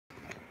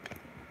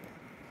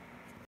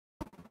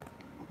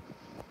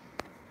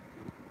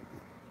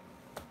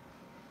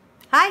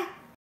Hi!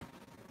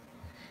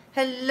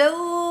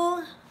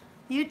 Hello,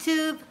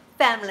 YouTube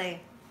family.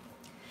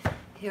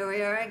 Here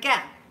we are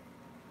again.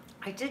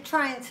 I did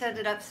try and set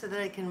it up so that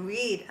I can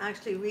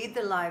actually read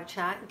the live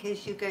chat in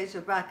case you guys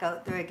are back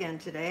out there again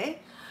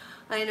today.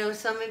 I know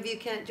some of you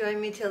can't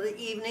join me till the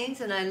evenings,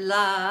 and I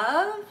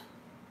love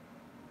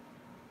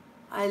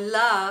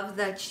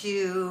that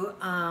you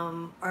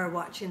are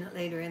watching it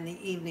later in the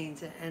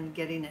evenings and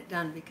getting it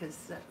done, because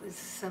that was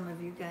some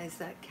of you guys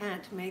that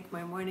can't make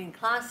my morning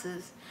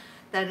classes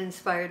that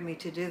inspired me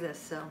to do this.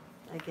 So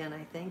again,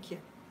 I thank you.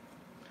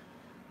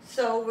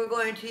 So we're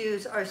going to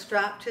use our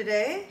strap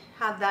today.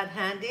 Have that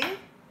handy.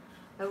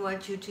 I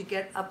want you to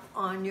get up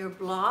on your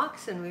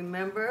blocks, and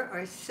remember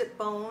our sit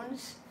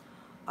bones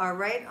are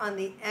right on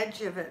the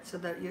edge of it so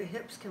that your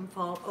hips can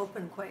fall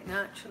open quite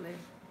naturally.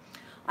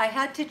 I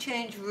had to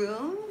change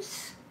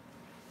rooms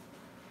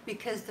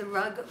because the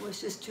rug was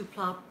just too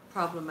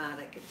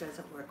problematic. It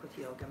doesn't work with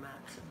yoga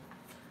mats. And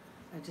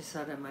I just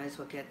thought I might as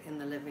well get in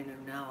the living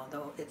room now,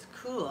 although it's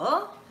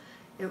cool.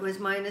 It was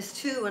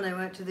 -2 when I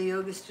went to the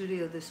yoga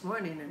studio this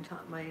morning and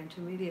taught my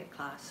intermediate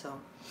class. So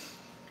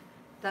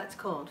that's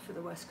cold for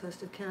the west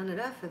coast of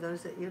Canada. For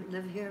those that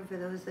live here, for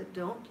those that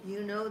don't,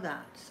 you know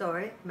that.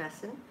 Sorry,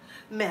 messin'.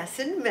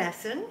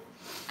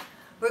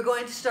 We're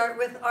going to start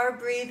with our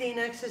breathing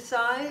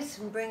exercise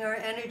and bring our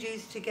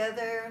energies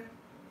together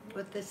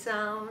with the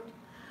sound.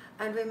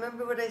 And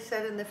remember what I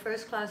said in the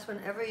first class,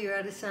 whenever you're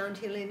at a sound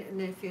healing,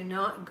 and if you're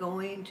not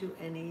going to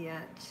any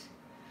yet,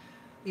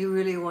 you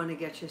really want to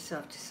get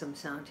yourself to some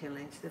sound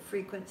healings. The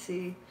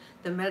frequency,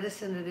 the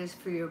medicine it is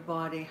for your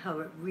body, how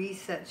it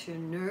resets your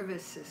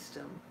nervous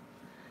system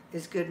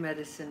is good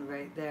medicine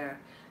right there.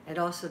 It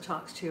also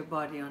talks to your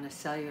body on a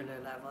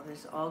cellular level.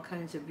 There's all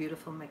kinds of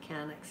beautiful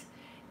mechanics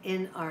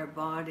in our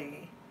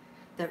body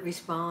that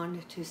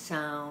respond to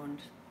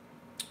sound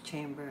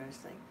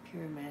chambers, like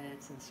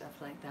pyramids and stuff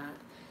like that.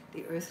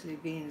 The earthly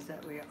beings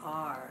that we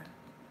are,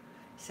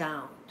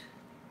 sound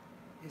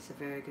is a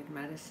very good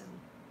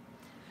medicine.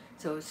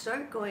 So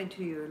start going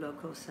to your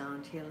local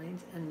sound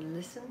healings and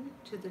listen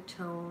to the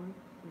tone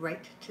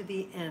right to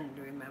the end,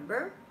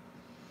 remember?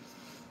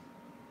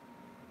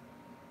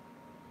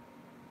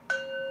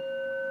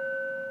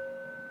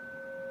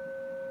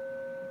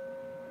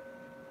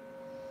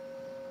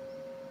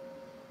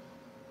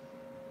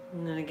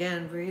 And then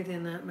again, breathe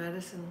in that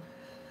medicine.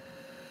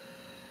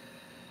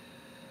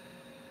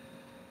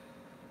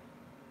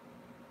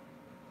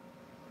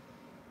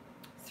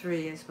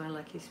 Three is my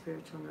lucky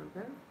spiritual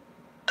number.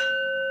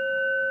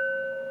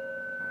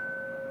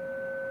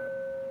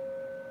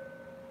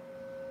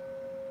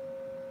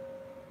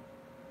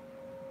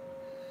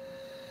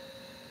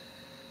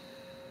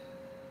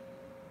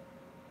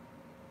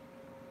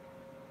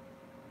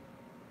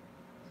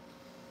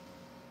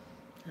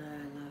 I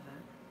love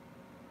it.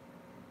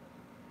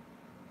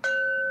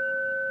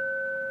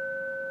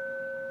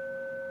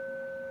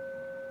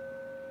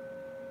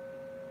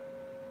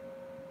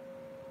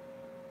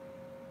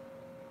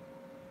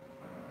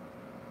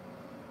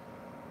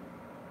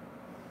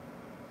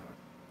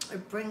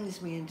 It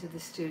brings me into the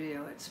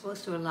studio. It's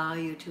supposed to allow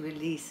you to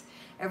release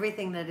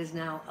everything that is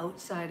now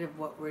outside of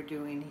what we're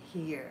doing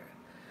here,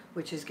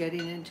 which is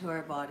getting into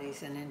our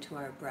bodies and into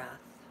our breath,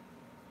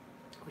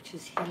 which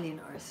is healing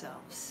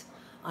ourselves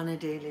on a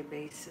daily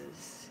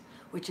basis,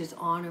 which is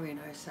honoring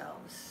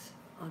ourselves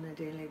on a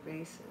daily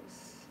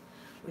basis,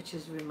 which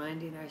is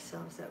reminding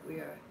ourselves that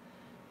we are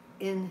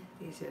in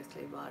these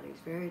earthly bodies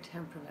very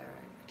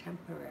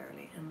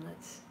temporarily, and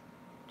let's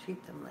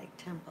treat them like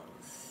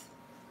temples.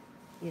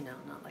 You know,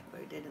 not like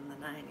we did in the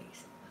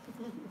 90s.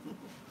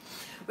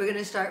 We're going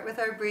to start with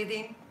our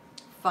breathing.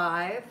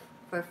 5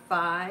 for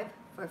 5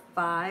 for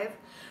 5.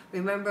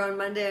 Remember on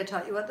Monday I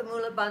taught you what the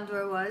Mula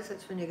Bandhura was.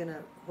 That's when you're going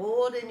to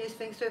hold in your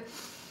sphincter.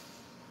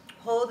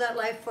 Hold that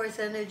life force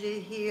energy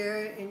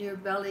here in your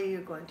belly.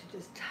 You're going to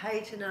just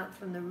tighten up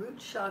from the root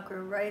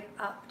chakra right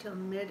up to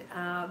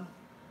mid-ab.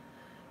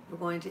 We're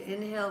going to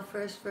inhale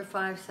first for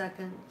 5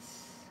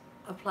 seconds.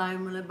 Apply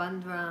Mula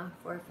Bandhura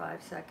for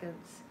 5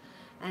 seconds.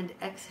 And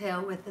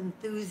exhale with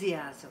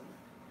enthusiasm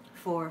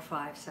for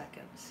 5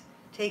 seconds.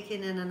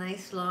 Taking in a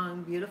nice,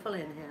 long, beautiful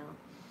inhale.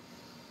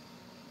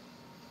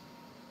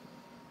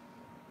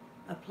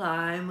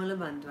 Apply Mula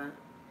Bandhura.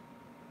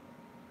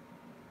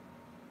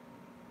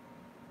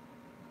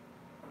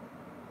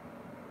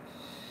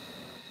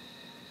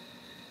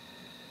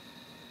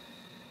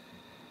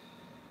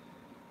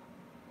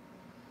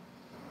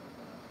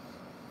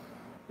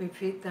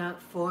 Repeat that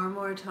 4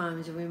 more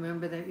times, and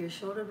remember that your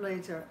shoulder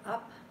blades are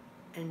up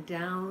and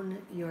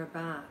down your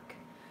back.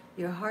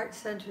 Your heart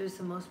center is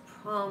the most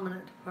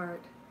prominent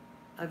part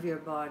of your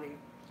body.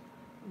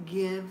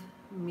 Give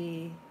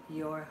me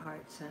your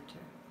heart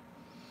center.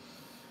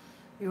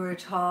 You are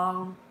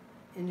tall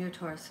in your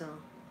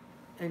torso,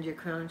 and your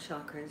crown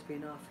chakra is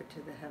being offered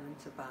to the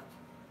heavens above.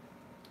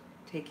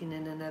 Taking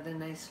in another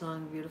nice,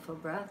 long, beautiful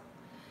breath.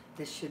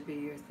 This should be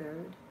your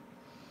 3rd.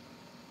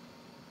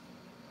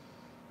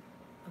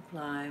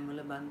 Apply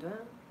Mula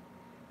Bandhura.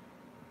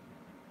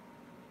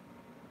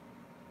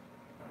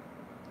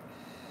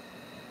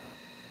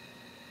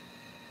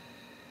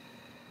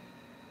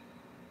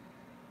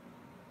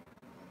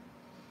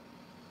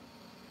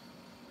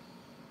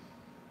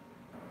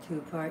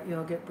 Two-part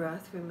yogic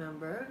breath,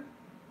 remember.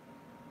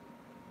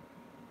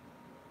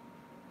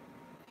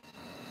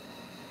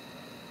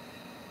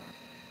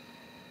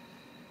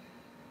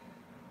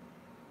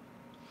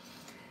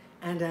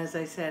 And as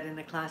I said, in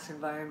a class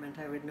environment,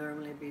 I would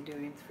normally be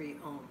doing 3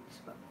 ohms,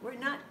 but we're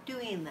not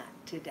doing that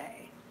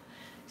today.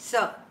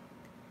 So,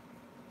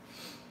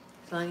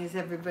 as long as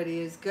everybody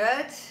is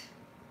good,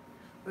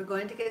 we're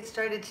going to get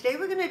started. Today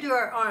we're going to do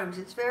our arms.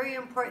 It's very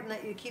important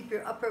that you keep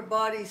your upper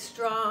body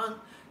strong,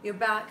 your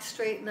back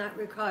straight, and that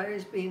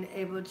requires being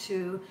able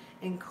to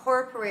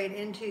incorporate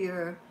into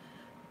your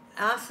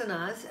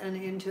asanas and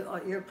into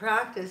your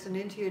practice and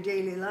into your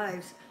daily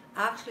lives,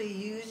 actually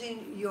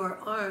using your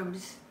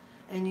arms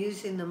and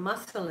using the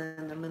muscle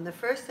in them. And the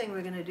first thing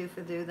we're going to do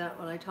for that,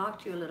 while I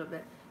talk to you a little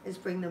bit, is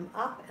bring them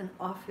up and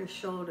off your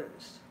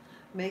shoulders.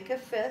 Make a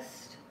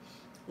fist,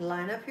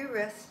 line up your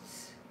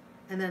wrists,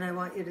 and then I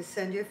want you to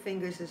send your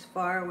fingers as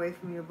far away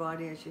from your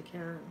body as you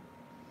can.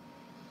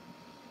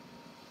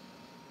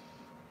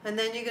 And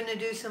then you're going to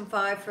do some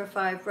 5 for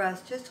 5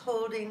 breaths, just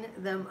holding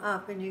them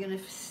up, and you're going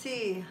to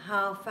see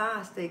how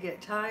fast they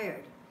get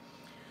tired.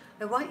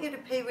 I want you to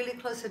pay really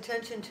close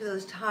attention to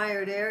those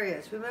tired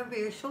areas. Remember,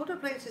 your shoulder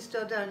blades are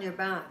still down your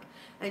back,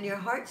 and your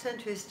heart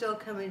center is still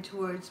coming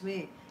towards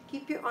me.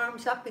 Keep your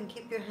arms up and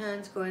keep your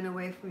hands going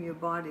away from your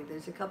body.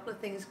 There's a couple of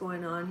things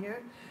going on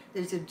here.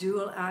 There's a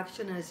dual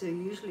action, as there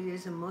usually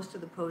is in most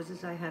of the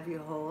poses I have you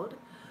hold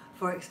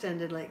for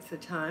extended lengths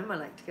of time. I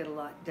like to get a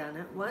lot done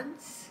at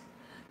once.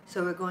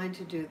 So we're going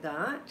to do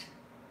that.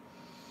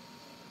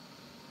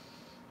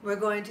 We're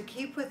going to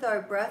keep with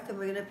our breath, and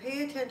we're going to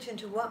pay attention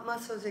to what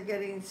muscles are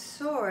getting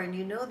sore. And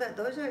you know that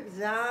those are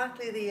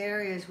exactly the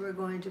areas we're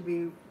going to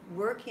be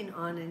working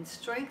on and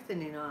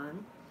strengthening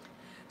on,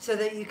 so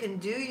that you can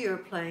do your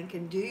plank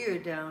and do your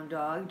down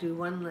dog, do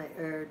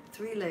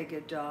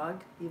three-legged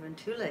dog, even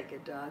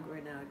two-legged dog we're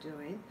now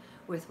doing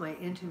with my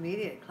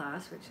intermediate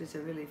class, which is a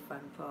really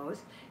fun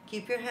pose.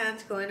 Keep your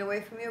hands going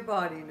away from your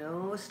body,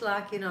 no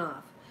slacking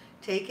off.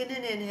 Taking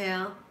an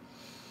inhale,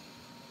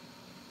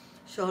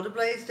 shoulder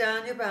blades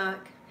down your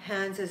back,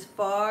 hands as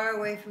far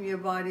away from your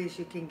body as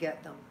you can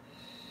get them.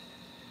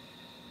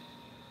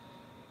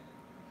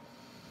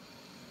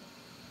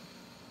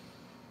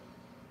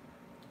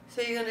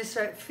 So you're going to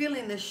start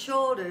feeling the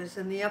shoulders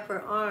and the upper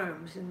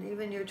arms and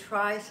even your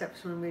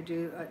triceps when we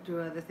do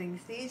other things.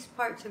 These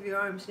parts of your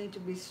arms need to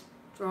be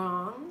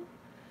strong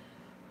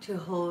to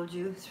hold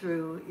you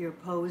through your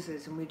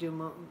poses, and we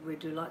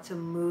do lots of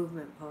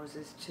movement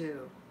poses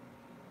too.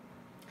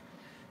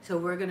 So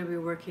we're going to be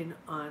working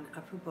on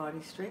upper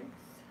body strength,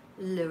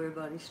 lower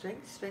body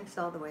strength, strengths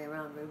all the way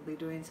around. We'll be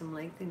doing some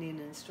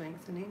lengthening and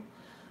strengthening.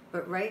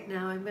 But right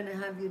now I'm going to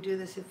have you do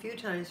this a few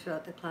times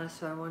throughout the class,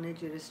 so I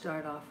wanted you to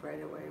start off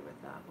right away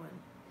with that one.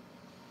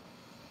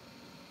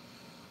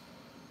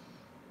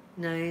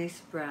 Nice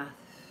breath.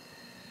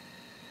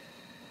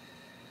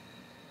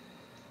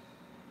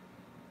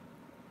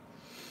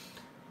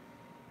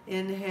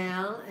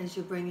 Inhale as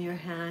you bring your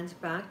hands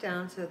back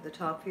down so at the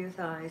top of your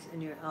thighs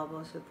and your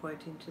elbows are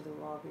pointing to the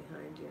wall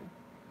behind you.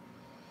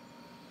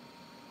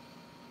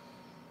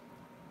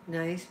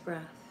 Nice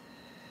breath.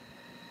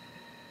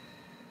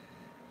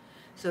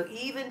 So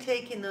even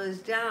taking those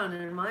down,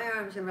 and my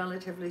arms are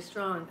relatively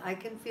strong, I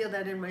can feel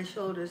that in my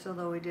shoulders,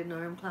 although we did an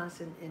arm class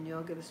in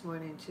yoga this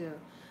morning too.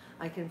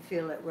 I can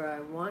feel it where I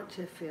want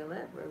to feel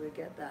it, where we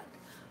get that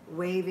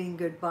waving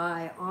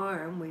goodbye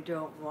arm we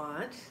don't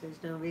want.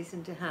 There's no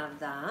reason to have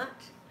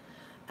that.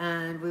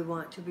 And we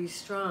want to be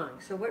strong.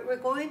 So what we're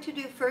going to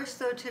do first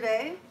though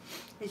today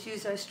is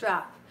use our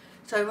strap.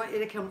 So I want you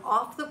to come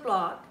off the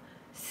block,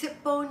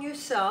 sit bone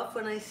yourself.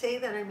 When I say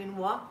that, I mean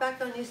walk back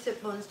on your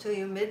sit bones to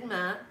your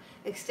mid-mat,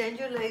 extend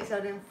your legs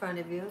out in front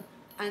of you,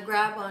 and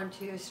grab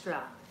onto your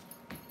strap.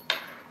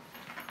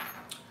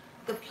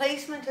 The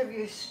placement of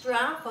your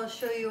strap, I'll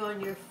show you on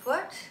your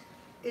foot,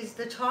 is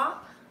the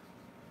top.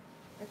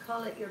 I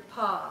call it your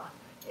paw.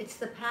 It's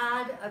the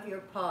pad of your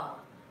paw,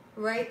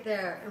 right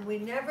there. And we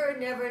never,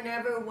 never,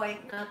 never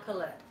white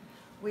knuckle it.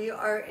 We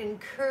are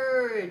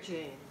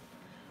encouraging.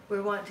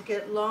 We want to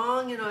get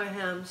long in our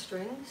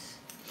hamstrings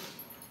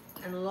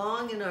and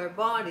long in our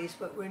bodies,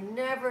 but we're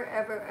never,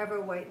 ever,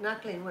 ever white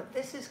knuckling. What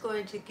this is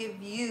going to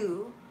give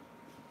you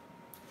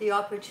the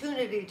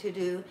opportunity to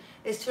do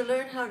is to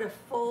learn how to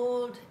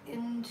fold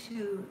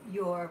into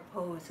your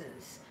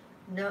poses.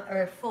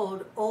 Or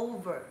fold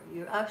over.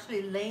 You're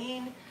actually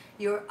laying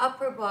your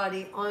upper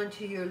body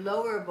onto your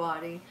lower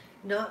body,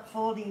 not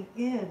folding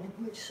in,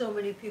 which so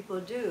many people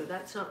do.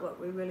 That's not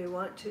what we really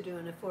want to do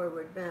in a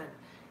forward bend.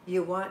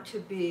 You want to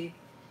be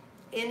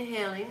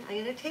inhaling. I'm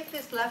going to take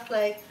this left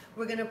leg.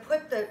 We're going to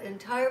put the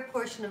entire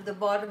portion of the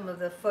bottom of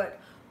the foot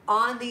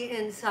on the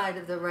inside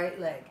of the right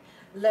leg,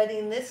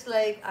 letting this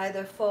leg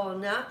either fall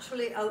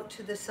naturally out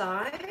to the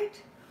side,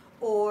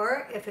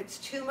 or if it's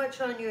too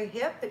much on your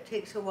hip, it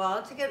takes a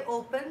while to get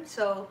open,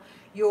 so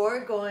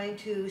you're going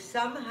to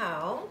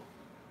somehow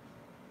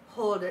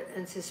hold it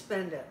and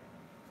suspend it.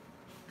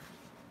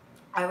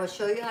 I will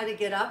show you how to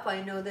get up.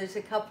 I know there's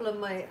a couple of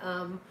my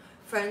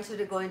friends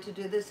that are going to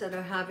do this that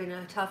are having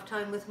a tough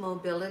time with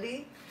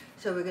mobility.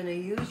 So we're going to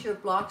use your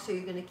block. So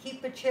you're going to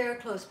keep a chair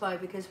close by,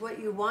 because what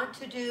you want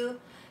to do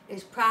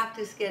is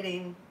practice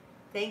getting,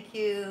 thank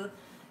you,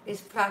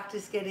 is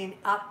practice getting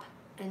up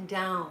and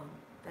down.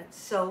 That's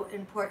so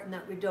important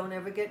that we don't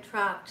ever get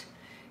trapped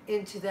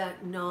into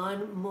that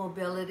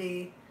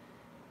non-mobility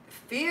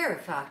fear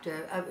factor.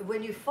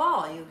 When you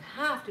fall, you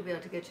have to be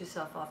able to get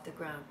yourself off the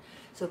ground.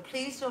 So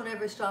please don't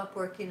ever stop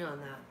working on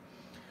that.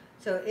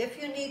 So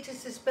if you need to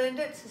suspend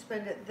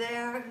it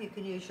there. You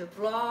can use your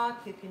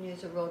block, you can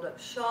use a rolled up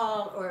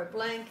shawl or a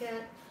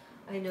blanket.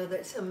 I know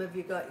that some of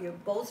you got your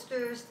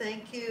bolsters,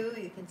 thank you.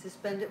 You can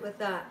suspend it with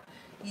that.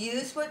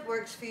 Use what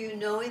works for you,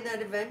 knowing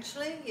that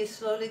eventually you're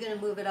slowly going to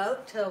move it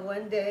out till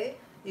one day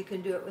you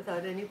can do it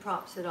without any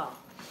props at all.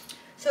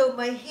 So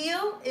my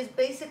heel is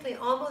basically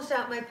almost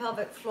at my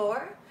pelvic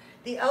floor.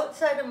 The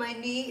outside of my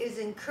knee is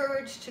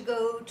encouraged to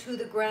go to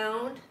the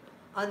ground,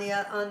 on the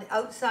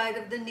outside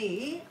of the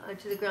knee,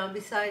 to the ground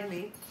beside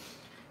me.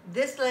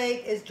 This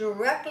leg is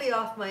directly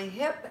off my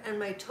hip and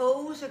my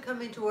toes are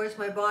coming towards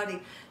my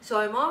body. So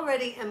I'm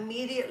already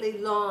immediately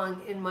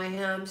long in my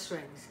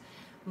hamstrings.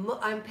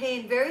 I'm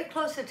paying very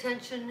close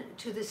attention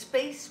to the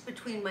space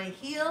between my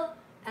heel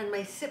and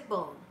my sit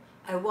bone.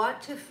 I want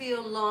to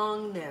feel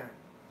long there.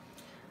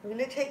 I'm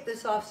going to take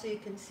this off so you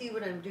can see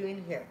what I'm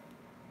doing here.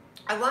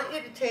 I want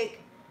you to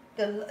take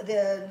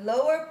the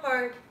lower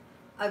part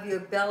of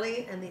your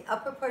belly and the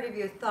upper part of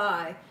your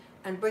thigh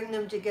and bring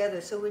them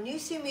together. So when you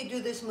see me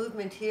do this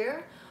movement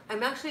here,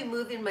 I'm actually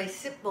moving my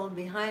sit bone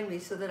behind me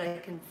so that I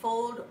can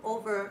fold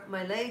over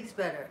my legs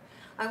better.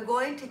 I'm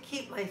going to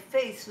keep my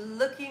face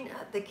looking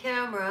at the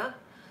camera,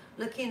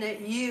 looking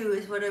at you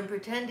is what I'm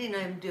pretending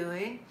I'm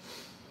doing,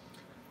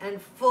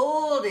 and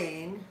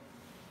folding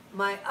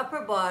my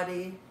upper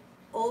body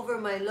over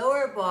my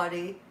lower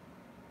body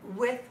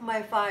with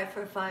my 5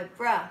 for 5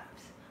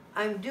 breaths.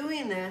 I'm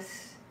doing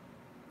this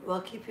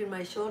while keeping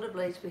my shoulder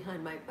blades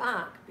behind my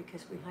back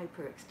because we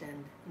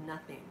hyperextend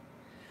nothing.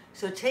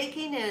 So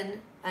taking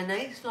in a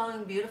nice,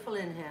 long, beautiful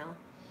inhale.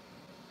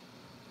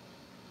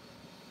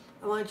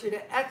 I want you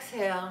to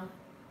exhale,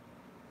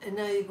 and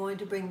now you're going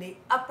to bring the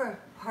upper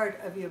part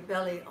of your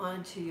belly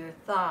onto your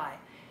thigh.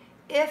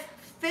 If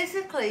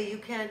physically you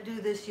can't do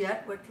this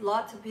yet, what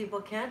lots of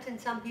people can't, and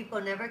some people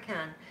never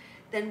can,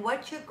 then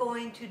what you're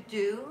going to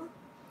do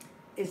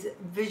is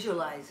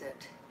visualize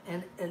it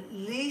and at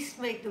least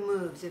make the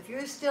moves. If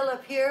you're still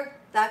up here,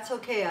 that's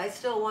okay. I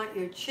still want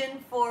your chin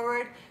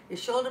forward, your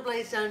shoulder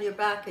blades down your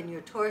back, and your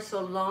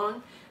torso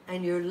long,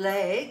 and your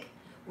leg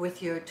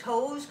with your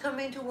toes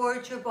coming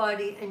towards your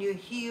body and your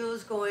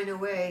heels going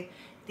away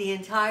the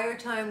entire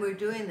time we're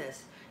doing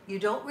this. You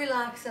don't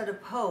relax out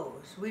of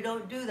pose. We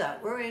don't do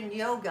that. We're in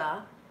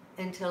yoga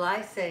until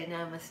I say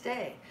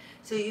namaste.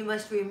 So you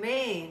must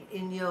remain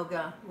in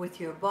yoga with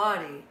your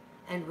body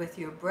and with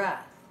your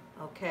breath,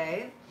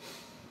 okay?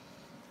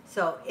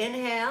 So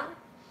inhale,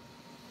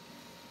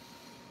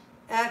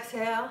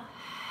 exhale,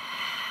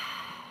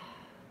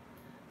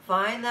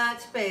 find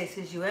that space.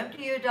 As you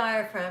empty your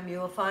diaphragm, you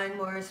will find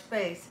more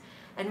space.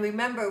 And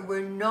remember,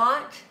 we're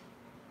not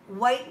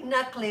white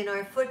knuckling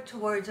our foot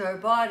towards our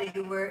body.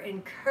 We're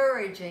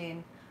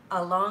encouraging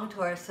a long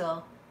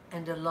torso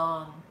and a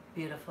long,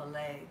 beautiful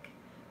leg.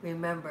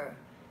 Remember,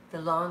 the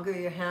longer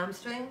your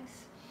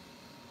hamstrings,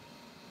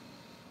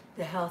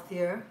 the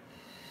healthier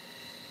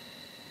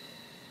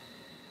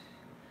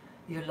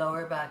your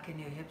lower back and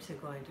your hips are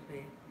going to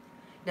be.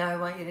 Now I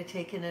want you to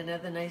take in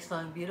another nice,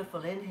 long,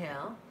 beautiful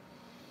inhale,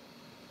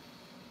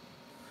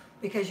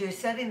 because you're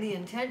setting the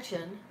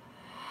intention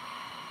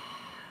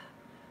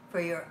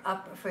for your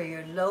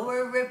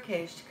lower rib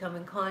cage to come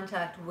in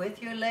contact with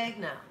your leg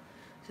now.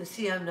 So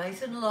see, I'm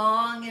nice and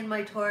long in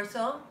my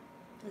torso,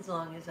 as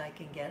long as I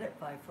can get it,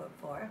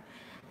 5'4",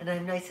 and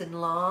I'm nice and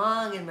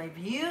long in my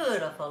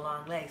beautiful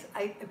long legs.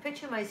 I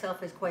picture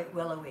myself as quite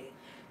willowy,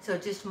 so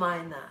just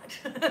mind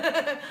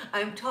that.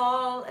 I'm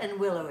tall and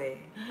willowy.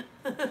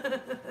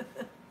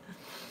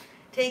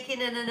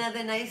 Taking in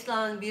another nice,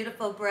 long,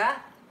 beautiful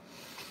breath.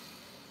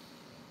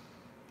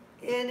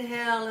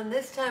 Inhale, and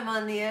this time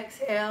on the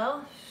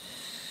exhale,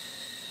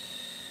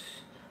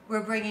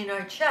 we're bringing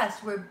our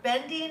chest, we're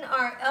bending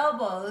our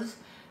elbows,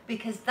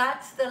 because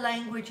that's the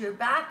language your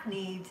back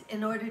needs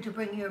in order to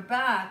bring your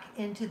back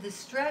into the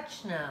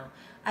stretch now.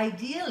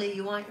 Ideally,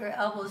 you want your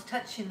elbows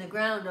touching the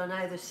ground on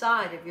either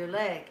side of your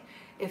leg.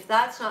 If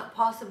that's not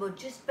possible,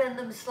 just bend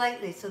them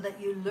slightly so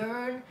that you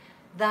learn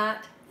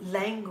that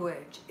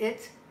language.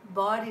 It's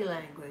body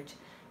language,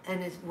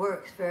 and it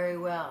works very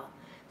well.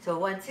 So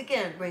once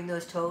again, bring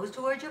those toes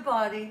towards your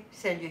body,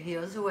 send your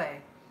heels away.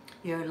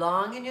 You're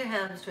long in your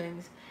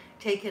hamstrings,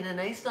 taking a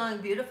nice,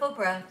 long, beautiful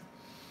breath.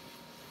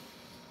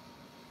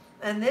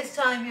 And this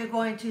time you're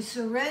going to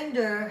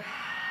surrender.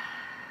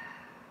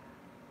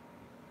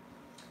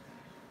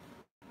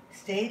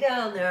 Stay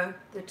down there,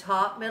 the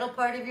top middle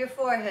part of your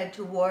forehead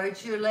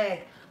towards your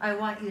leg. I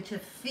want you to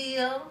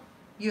feel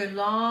your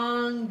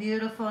long,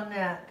 beautiful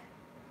neck.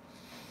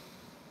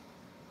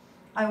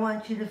 I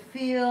want you to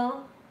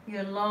feel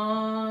your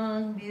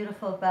long,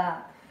 beautiful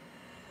back.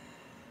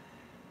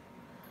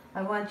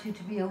 I want you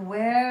to be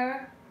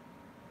aware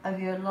of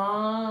your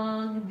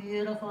long,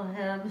 beautiful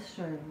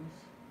hamstrings.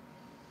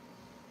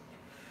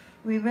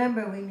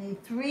 Remember, we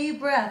need 3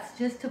 breaths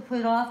just to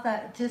put off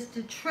that, just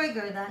to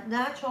trigger that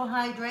natural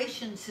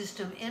hydration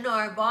system in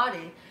our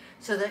body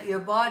so that your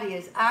body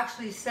is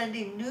actually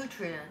sending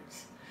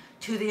nutrients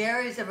to the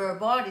areas of our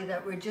body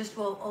that we're just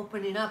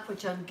opening up,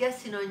 which I'm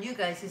guessing on you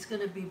guys is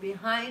going to be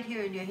behind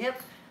here in your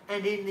hip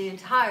and in the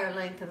entire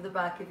length of the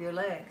back of your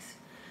legs.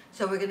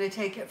 So we're going to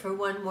take it for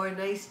one more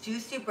nice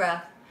juicy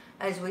breath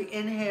as we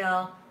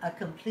inhale a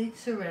complete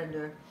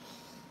surrender.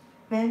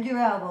 Bend your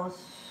elbows.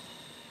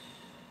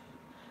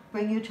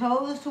 Bring your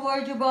toes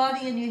towards your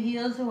body and your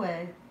heels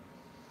away.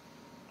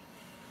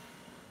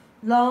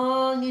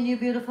 Long in your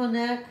beautiful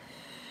neck.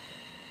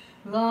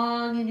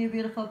 Long in your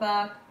beautiful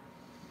back.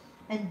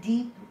 And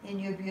deep in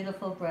your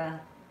beautiful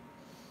breath.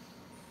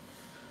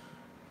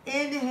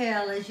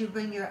 Inhale as you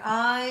bring your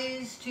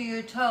eyes to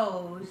your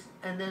toes,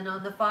 and then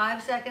on the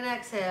 5-second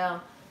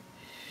exhale,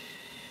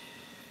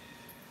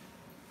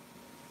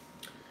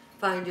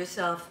 find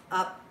yourself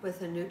up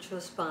with a neutral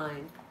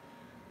spine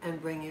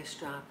and bring your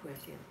strap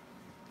with you.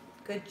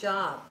 Good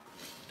job.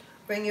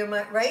 Bring your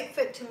right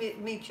foot to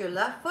meet your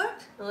left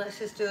foot, and let's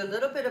just do a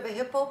little bit of a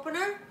hip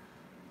opener.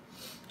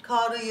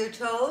 Coddle your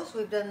toes.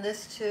 We've done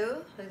this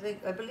too.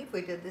 I believe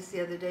we did this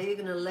the other day. You're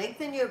going to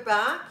lengthen your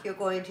back. You're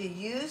going to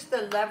use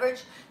the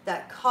leverage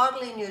that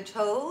coddling your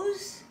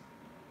toes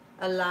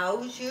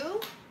allows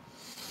you.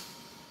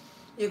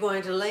 You're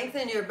going to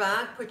lengthen your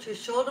back, put your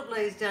shoulder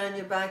blades down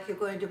your back. You're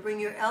going to bring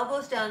your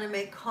elbows down and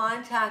make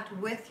contact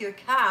with your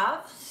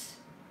calves,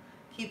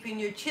 keeping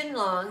your chin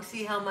long.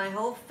 See how my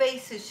whole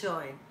face is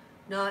showing.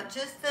 Not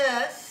just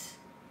this,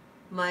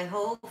 my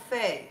whole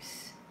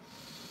face.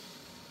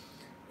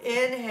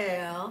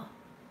 Inhale,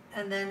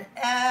 and then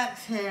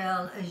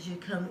exhale as you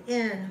come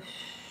in.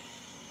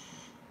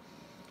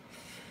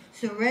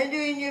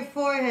 Surrendering your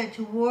forehead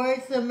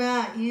towards the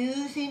mat,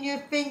 using your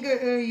finger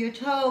or your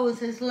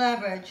toes as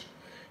leverage.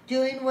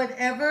 Doing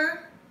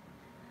whatever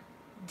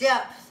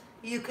depth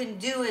you can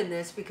do in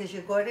this, because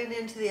you're going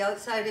into the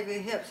outside of your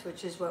hips,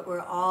 which is what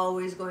we're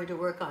always going to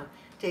work on.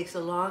 It takes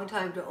a long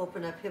time to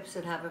open up hips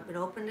that haven't been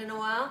opened in a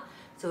while,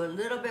 so a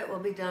little bit will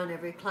be done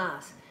every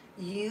class.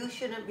 You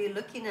shouldn't be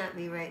looking at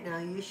me right now.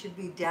 You should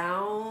be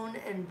down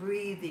and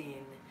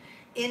breathing.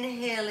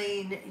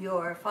 Inhaling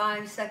your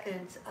 5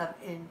 seconds of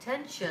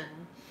intention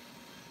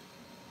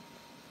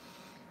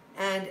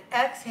and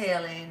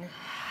exhaling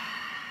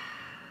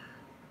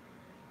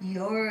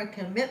your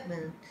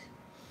commitment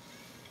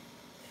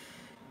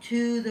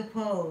to the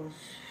pose.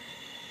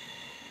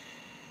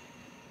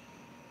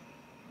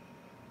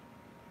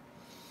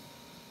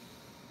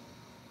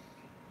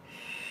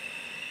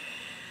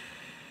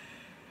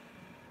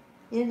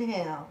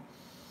 Inhale.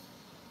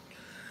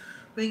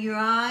 Bring your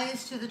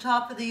eyes to the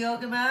top of the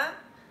yoga mat,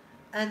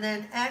 and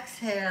then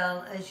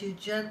exhale as you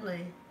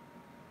gently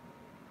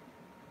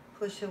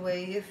push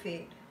away your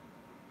feet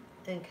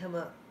and come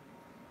up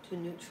to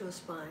neutral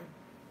spine.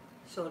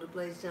 Shoulder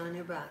blades down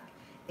your back.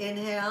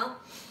 Inhale.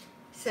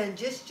 Send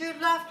just your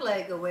left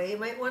leg away. You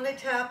might want to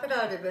tap it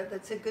out a bit.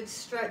 That's a good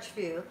stretch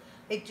for you.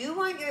 I do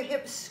want your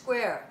hips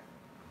square.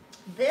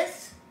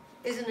 This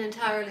is an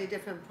entirely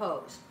different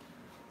pose.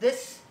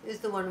 This is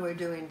the one we're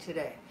doing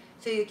today.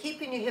 So you're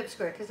keeping your hips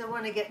square because I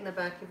want to get in the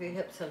back of your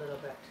hips a little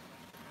bit.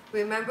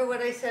 Remember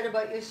what I said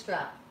about your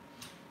strap.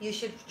 You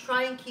should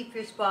try and keep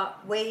your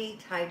spot way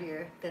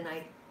tighter than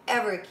I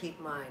ever keep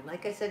mine.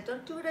 Like I said,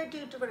 don't do what I do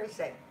what I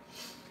say.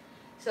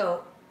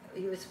 So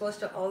you're supposed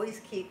to always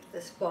keep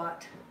the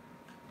spot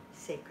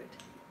sacred.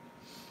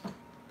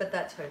 But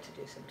that's hard to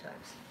do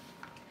sometimes.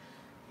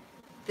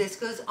 This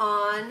goes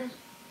on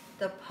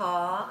the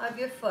paw of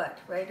your foot,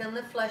 right on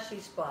the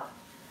fleshy spot.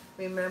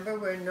 Remember,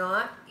 we're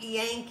not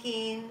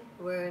yanking,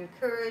 we're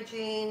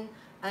encouraging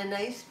a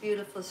nice,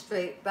 beautiful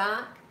straight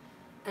back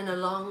and a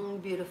long,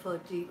 beautiful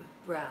deep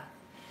breath.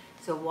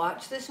 So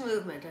watch this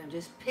movement. I'm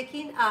just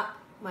picking up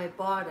my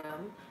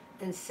bottom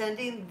and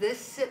sending this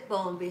sit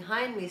bone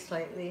behind me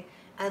slightly,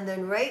 and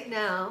then right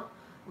now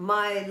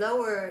my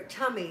lower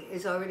tummy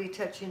is already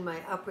touching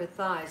my upper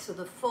thigh. So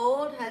the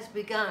fold has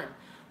begun.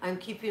 I'm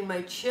keeping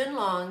my chin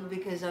long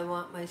because I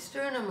want my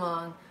sternum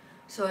long,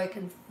 so I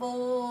can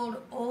fold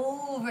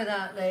over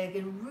that leg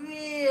and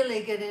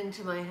really get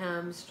into my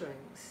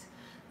hamstrings.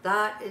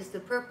 That is the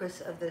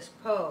purpose of this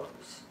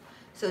pose.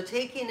 So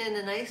taking in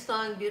a nice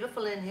long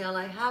beautiful inhale,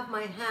 I have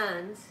my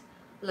hands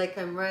like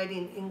I'm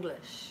writing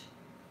English.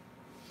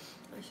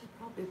 I should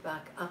probably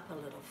back up a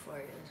little for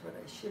you is what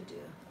I should do.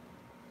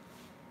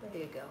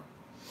 There you go.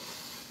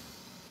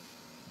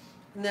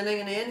 And then I'm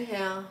going to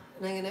inhale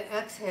and I'm going to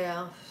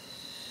exhale,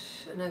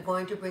 and I'm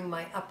going to bring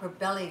my upper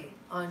belly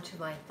onto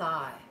my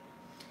thigh.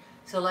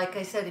 So like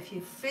I said, if you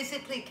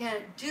physically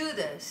can't do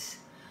this,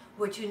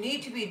 what you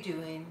need to be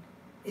doing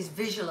is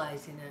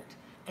visualizing it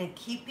and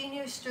keeping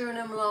your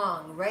sternum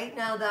long. Right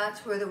now,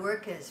 that's where the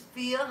work is.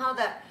 Feel how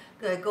that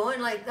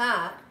going like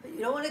that, but you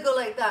don't want to go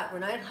like that. We're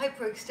not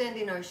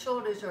hyperextending our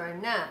shoulders or our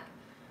neck.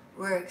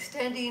 We're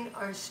extending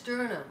our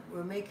sternum.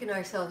 We're making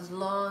ourselves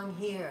long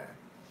here.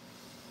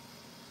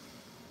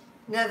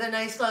 Another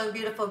nice, long,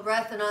 beautiful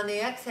breath, and on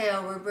the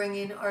exhale, we're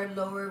bringing our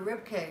lower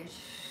rib cage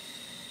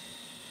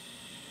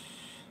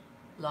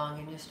long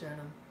in your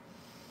sternum.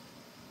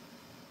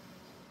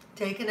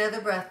 Take another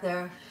breath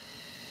there.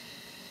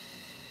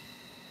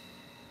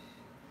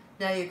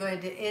 Now you're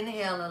going to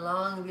inhale a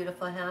long,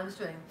 beautiful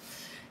hamstring.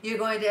 You're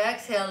going to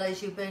exhale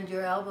as you bend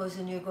your elbows,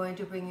 and you're going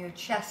to bring your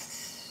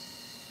chest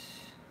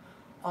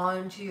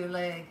onto your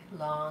leg,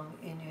 long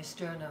in your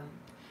sternum.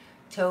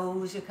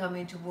 Toes are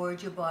coming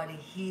towards your body.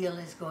 Heel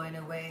is going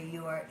away.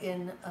 You are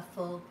in a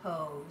full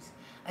pose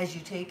as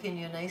you take in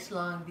your nice,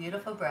 long,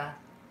 beautiful breath.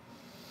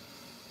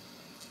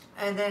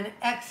 And then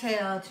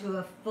exhale to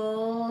a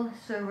full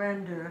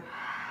surrender.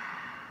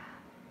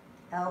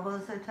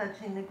 Elbows are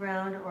touching the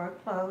ground or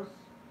close.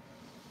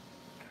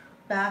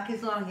 Back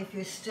is long. If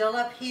you're still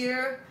up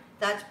here,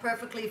 that's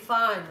perfectly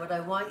fine. What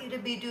I want you to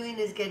be doing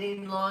is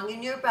getting long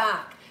in your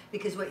back,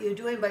 because what you're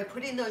doing by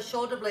putting those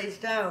shoulder blades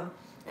down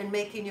and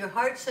making your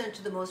heart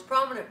center the most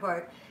prominent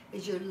part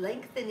is you're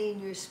lengthening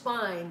your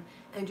spine,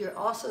 and you're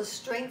also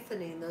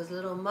strengthening those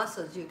little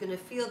muscles. You're going to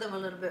feel them a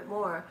little bit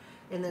more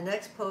in the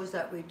next pose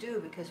that we do,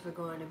 because we're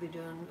going to be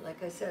doing,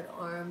 like I said,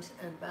 arms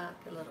and back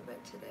a little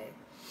bit today.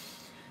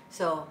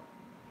 So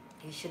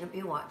you shouldn't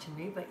be watching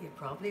me, but you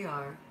probably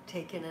are.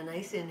 Taking a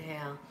nice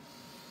inhale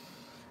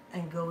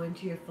and go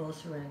into your full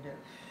surrender.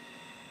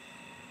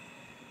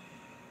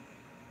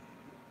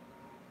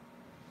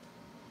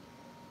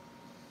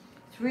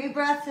 Three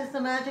breaths is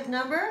the magic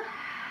number,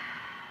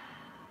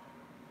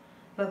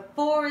 but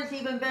 4 is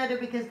even better,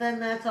 because then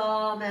that's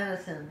all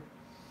medicine.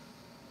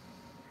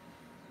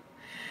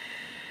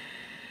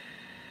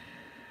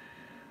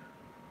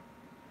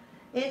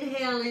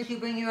 Inhale as you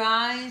bring your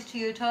eyes to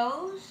your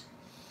toes,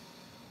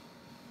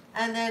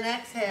 and then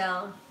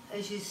exhale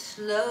as you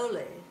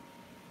slowly,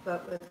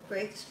 but with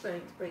great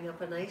strength, bring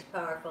up a nice,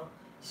 powerful,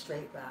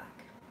 straight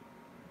back.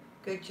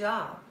 Good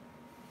job.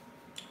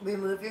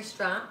 Remove your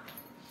strap.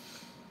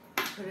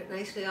 Put it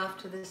nicely off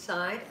to the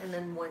side, and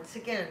then once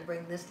again,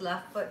 bring this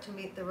left foot to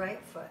meet the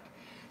right foot.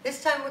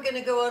 This time we're going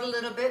to go out a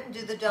little bit and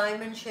do the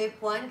diamond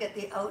shape one, get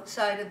the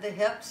outside of the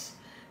hips.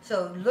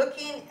 So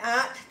looking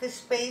at the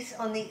space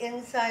on the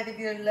inside of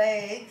your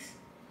legs,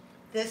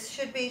 this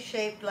should be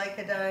shaped like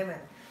a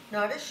diamond.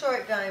 Not a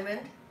short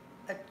diamond,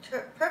 a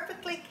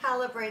perfectly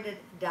calibrated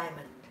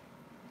diamond.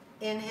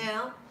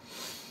 Inhale.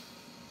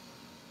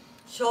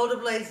 Shoulder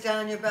blades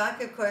down your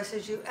back, of course,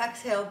 as you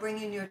exhale,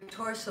 bringing your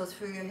torso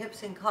through your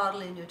hips and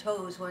coddling your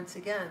toes once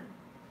again.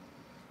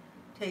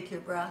 Take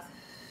your breath.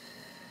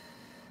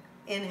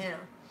 Inhale.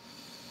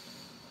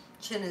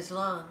 Chin is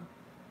long.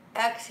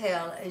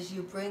 Exhale as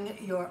you bring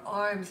your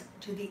arms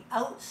to the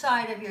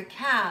outside of your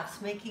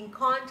calves, making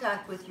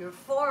contact with your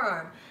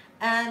forearm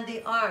and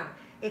the arm.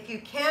 If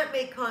you can't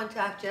make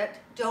contact yet,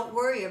 don't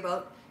worry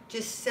about,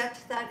 just set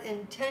that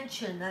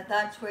intention that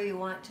that's where you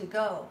want to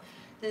go.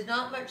 There's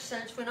not much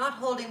sense. We're not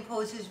holding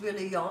poses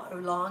really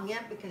long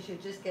yet, because you're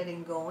just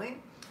getting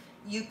going.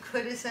 You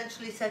could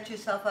essentially set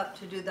yourself up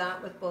to do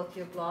that with both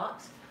your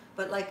blocks,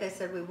 but like I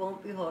said, we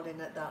won't be holding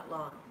it that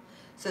long.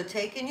 So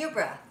take in your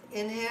breath.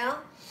 Inhale.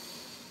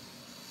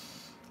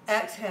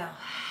 Exhale.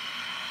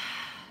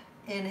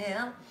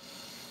 Inhale.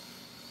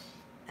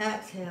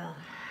 Exhale.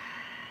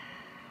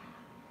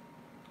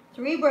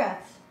 3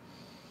 breaths.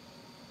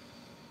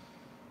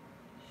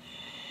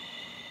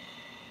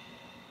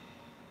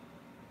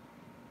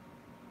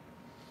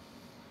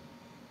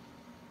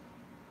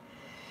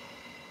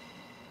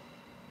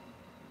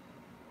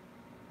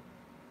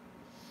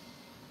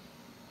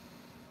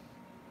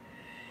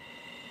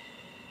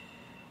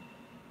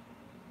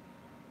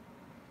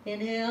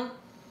 Inhale.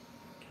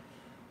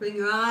 Bring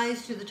your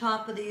eyes to the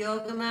top of the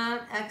yoga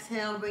mat.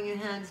 Exhale, bring your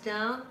hands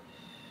down.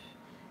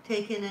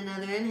 Take in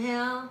another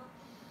inhale.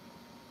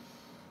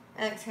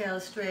 Exhale,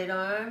 straight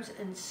arms,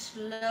 and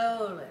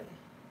slowly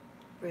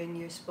bring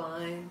your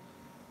spine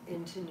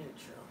into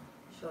neutral.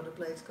 Shoulder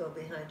blades go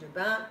behind your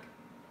back.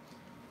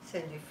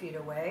 Send your feet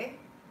away.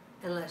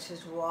 And let's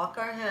just walk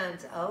our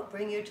hands out.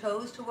 Bring your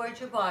toes towards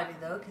your body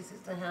though, because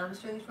it's the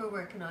hamstrings we're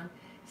working on.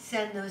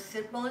 Send those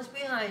sit bones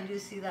behind you.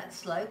 See that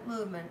slight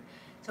movement.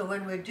 So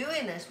when we're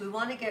doing this, we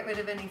want to get rid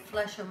of any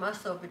flesh or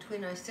muscle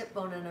between our sit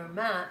bone and our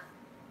mat,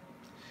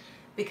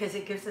 because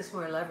it gives us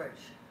more leverage.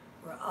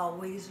 We're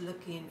always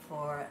looking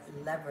for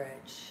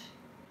leverage.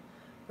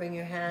 Bring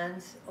your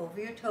hands over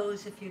your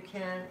toes if you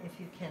can. If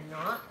you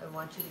cannot, I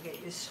want you to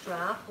get your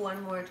strap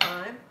one more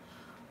time.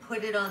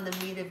 Put it on the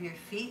meat of your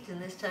feet,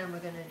 and this time we're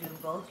going to do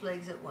both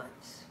legs at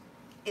once.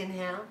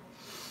 Inhale.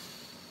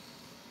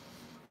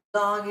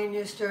 Long in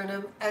your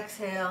sternum.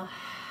 Exhale.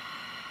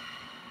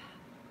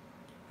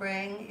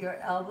 Bring your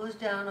elbows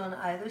down on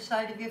either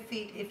side of your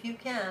feet if you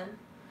can.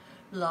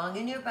 Long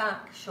in your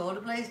back. Shoulder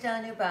blades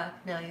down your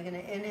back. Now you're going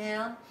to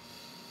inhale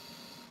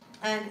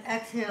and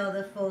exhale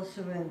the full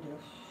surrender.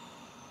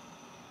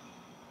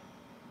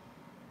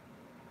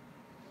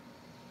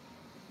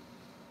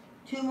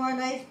 2 more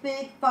nice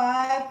big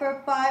 5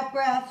 for 5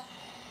 breaths.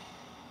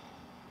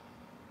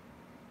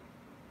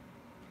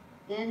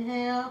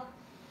 Inhale.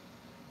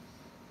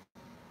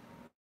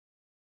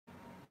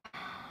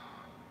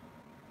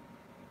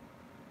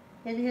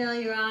 Inhale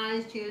your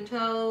eyes to your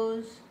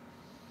toes.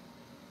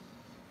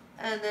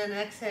 And then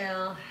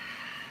exhale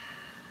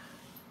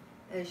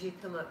as you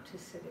come up to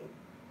sitting.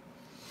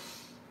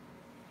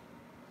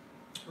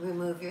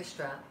 Remove your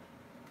strap.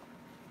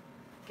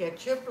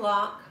 Get your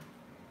block.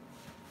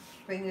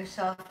 Bring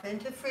yourself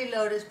into free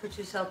lotus. Put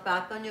yourself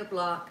back on your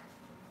block.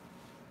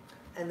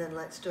 And then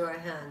let's do our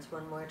hands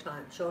one more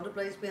time. Shoulder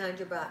blades behind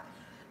your back.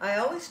 I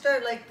always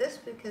start like this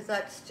because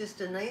that's just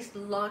a nice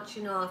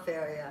launching off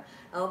area.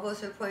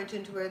 Elbows are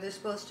pointing to where they're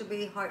supposed to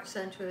be. Heart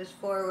center is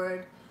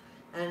forward.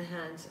 And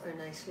hands are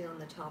nicely on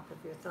the top of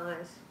your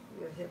thighs,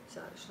 your hips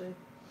actually.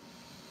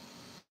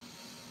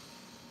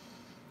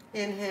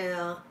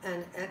 Inhale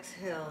and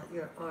exhale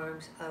your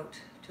arms out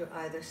to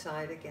either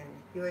side again.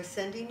 You are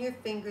sending your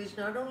fingers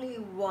not only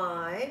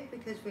wide,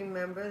 because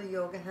remember the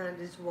yoga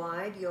hand is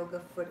wide, yoga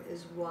foot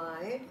is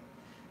wide,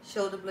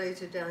 shoulder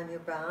blades are down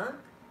your back,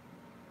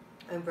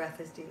 and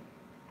breath is deep.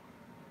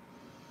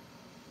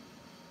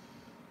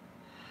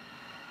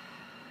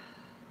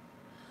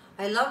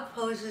 I love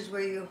poses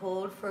where you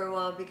hold for a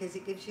while because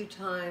it gives you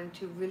time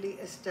to really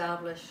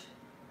establish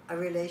a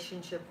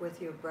relationship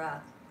with your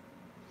breath.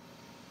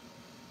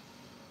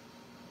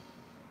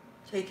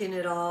 Taking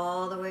it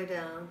all the way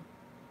down.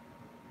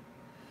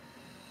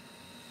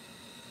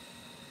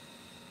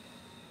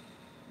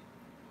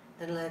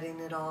 And letting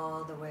it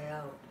all the way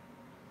out.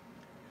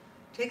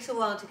 Takes a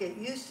while to get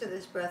used to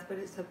this breath, but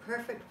it's the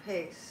perfect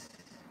pace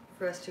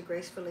for us to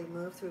gracefully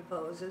move through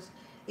poses.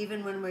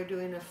 Even when we're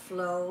doing a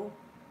flow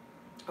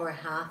or a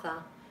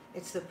hatha,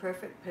 it's the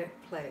perfect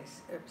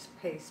pace,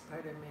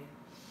 pardon me.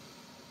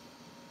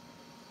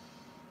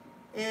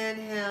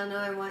 Inhale, now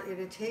I want you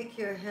to take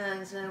your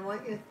hands and I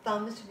want your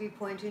thumbs to be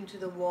pointing to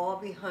the wall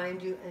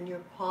behind you and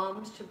your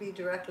palms to be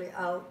directly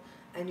out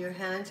and your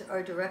hands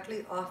are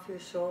directly off your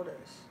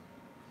shoulders.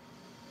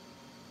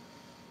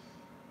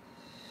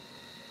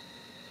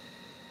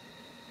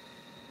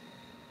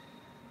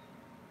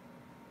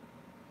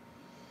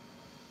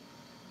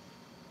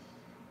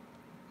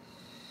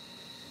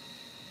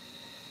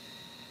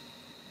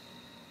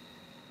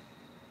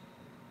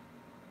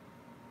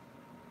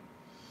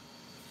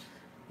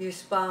 Your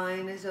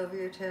spine is over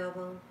your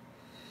tailbone.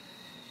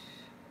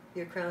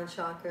 Your crown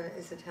chakra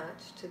is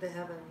attached to the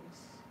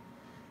heavens.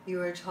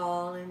 You are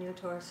tall in your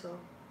torso.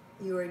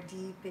 You are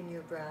deep in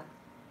your breath.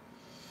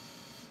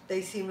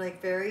 They seem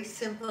like very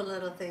simple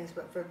little things,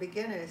 but for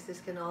beginners,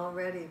 this can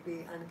already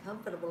be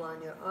uncomfortable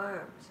on your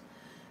arms.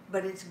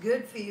 But it's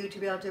good for you to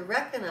be able to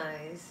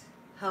recognize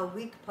how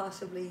weak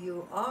possibly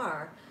you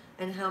are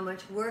and how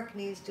much work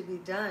needs to be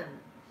done.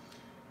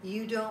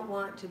 You don't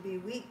want to be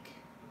weak.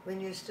 When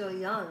you're still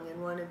young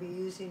and want to be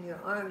using your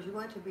arms, you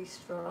want to be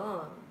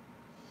strong.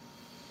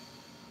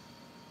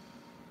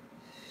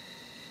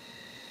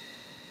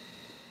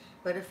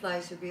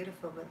 Butterflies are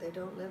beautiful, but they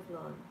don't live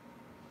long.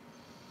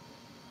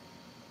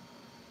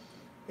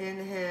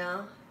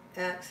 Inhale,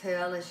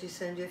 exhale as you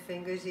send your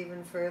fingers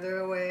even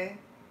further away.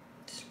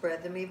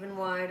 Spread them even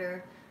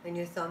wider, and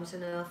your thumbs are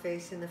now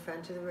facing the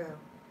front of the room.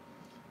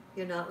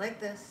 You're not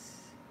like this.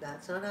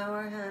 That's not how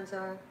our hands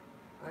are.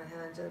 Our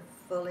hands are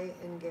fully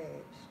engaged.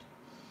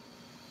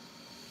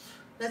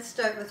 Let's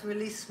start with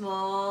really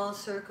small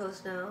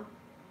circles now.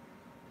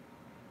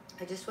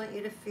 I just want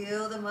you to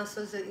feel the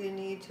muscles that you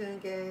need to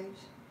engage.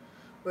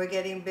 We're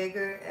getting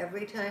bigger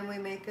every time we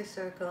make a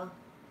circle.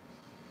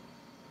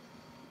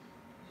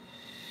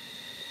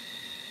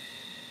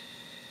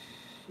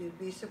 You'd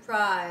be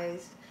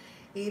surprised.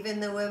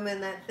 Even the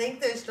women that think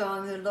they're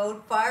strong, who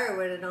load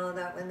firewood and all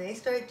that, when they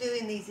start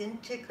doing these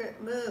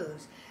intricate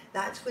moves,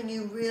 that's when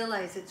you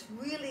realize it's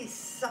really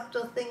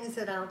subtle things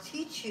that I'll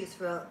teach you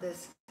throughout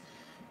this.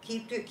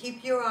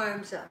 Keep your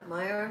arms up.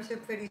 My arms are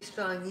pretty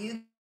strong.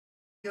 You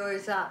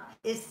yours up.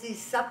 It's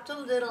these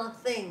subtle little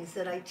things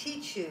that I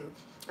teach you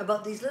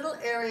about these little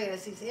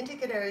areas, these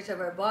intricate areas of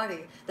our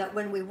body, that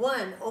when we,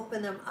 one,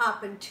 open them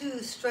up, and two,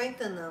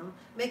 strengthen them,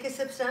 make a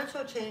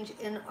substantial change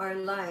in our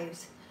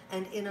lives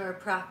and in our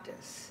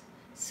practice.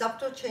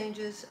 Subtle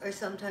changes are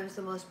sometimes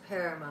the most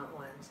paramount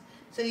ones.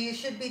 So you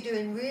should be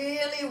doing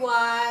really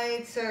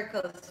wide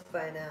circles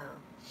by now.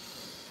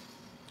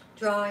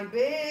 Drawing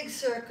big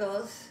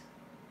circles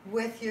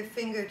with your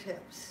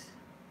fingertips.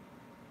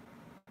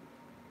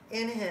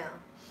 Inhale.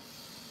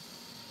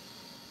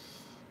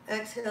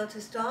 Exhale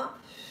to stop.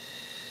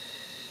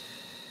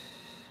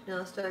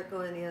 Now start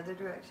going the other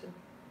direction.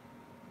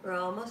 We're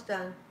almost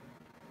done.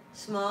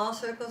 Small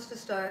circles to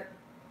start.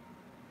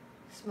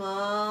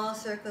 Small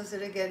circles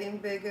that are getting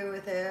bigger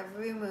with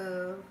every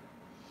move.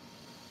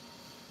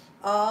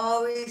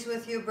 Always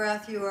with your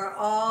breath. You are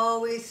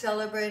always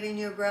celebrating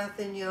your breath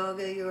in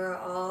yoga. You are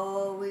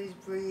always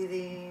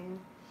breathing.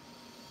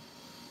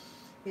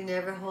 You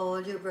never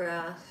hold your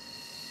breath.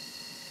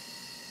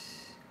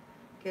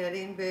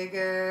 Getting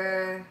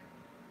bigger.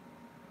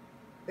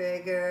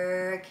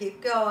 bigger.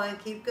 Keep going,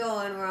 keep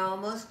going. We're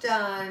almost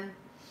done.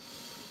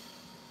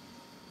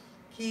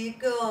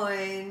 Keep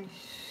going.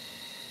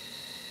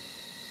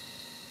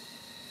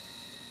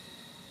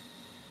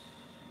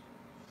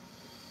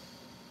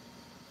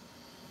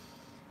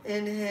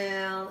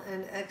 Inhale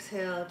and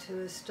exhale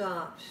to a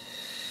stop.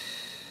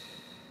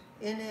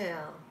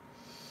 Inhale.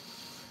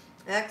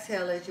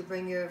 Exhale as you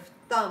bring your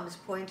thumbs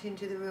pointing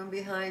to the room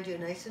behind you,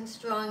 nice and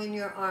strong in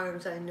your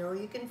arms. I know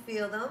you can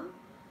feel them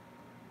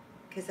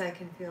because I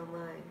can feel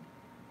mine.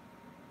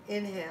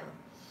 Inhale.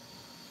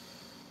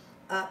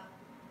 Up,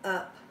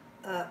 up,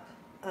 up,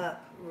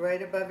 up,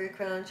 right above your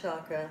crown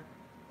chakra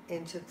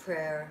into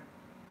prayer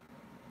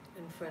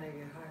in front of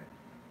your heart.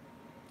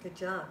 Good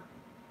job.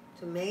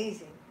 It's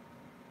amazing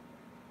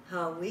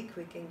how weak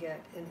we can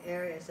get in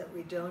areas that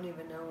we don't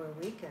even know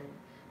we're weak in.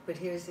 But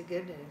here's the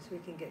good news, we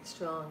can get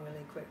strong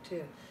really quick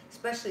too,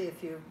 especially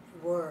if you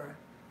were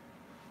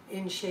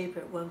in shape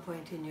at one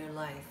point in your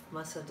life.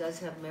 Muscle does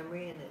have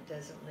memory and it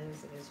doesn't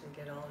lose it as we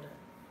get older.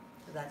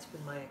 That's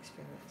been my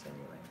experience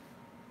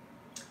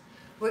anyway.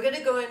 We're going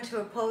to go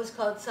into a pose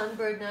called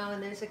Sunbird now,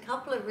 and there's a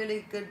couple of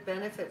really good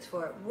benefits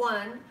for it.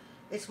 One,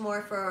 it's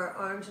more for our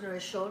arms and our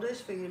shoulders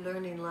for you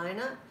learning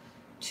lineup.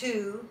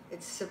 Two,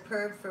 it's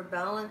superb for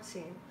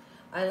balancing.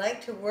 I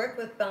like to work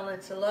with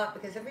balance a lot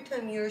because every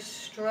time you're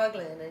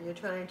struggling and you're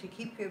trying to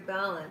keep your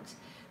balance,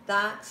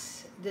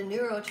 that's the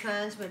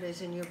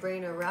neurotransmitters in your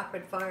brain are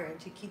rapid firing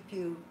to keep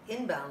you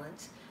in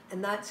balance,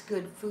 and that's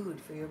good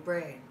food for your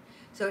brain.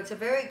 So it's a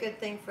very good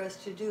thing for us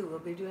to do. We'll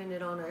be doing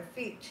it on our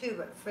feet too,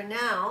 but for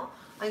now,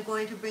 I'm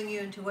going to bring you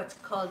into what's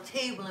called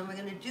table, and we're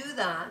going to do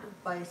that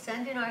by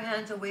sending our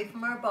hands away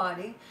from our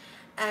body.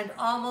 And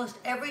almost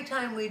every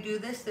time we do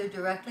this, they're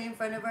directly in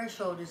front of our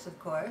shoulders, of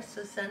course,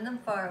 so send them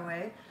far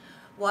away.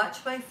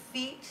 Watch my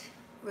feet.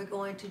 We're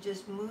going to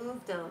just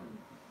move them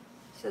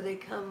so they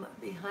come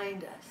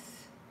behind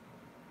us,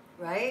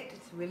 right?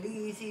 It's really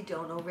easy.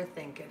 Don't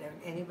overthink it.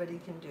 Anybody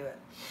can do it.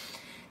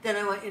 Then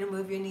I want you to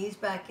move your knees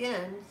back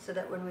in so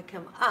that when we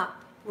come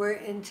up, we're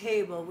in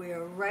table. We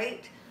are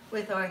right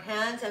with our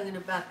hands. I'm going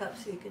to back up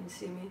so you can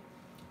see me.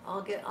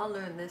 I'll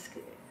learn this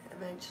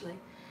eventually.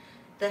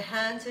 The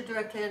hands are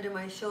directly under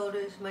my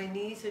shoulders. My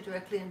knees are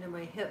directly under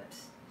my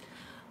hips.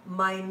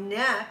 My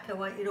neck, I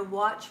want you to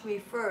watch me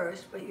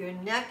first, but your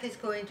neck is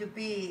going to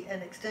be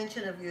an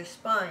extension of your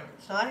spine.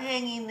 It's not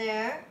hanging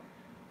there,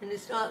 and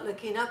it's not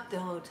looking up the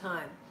whole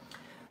time.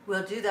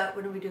 We'll do that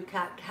when we do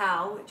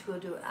cat-cow, which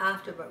we'll do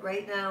after, but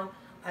right now,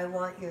 I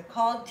want your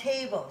called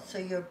table. So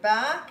your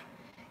back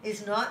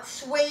is not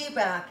sway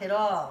back at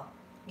all.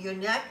 Your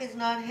neck is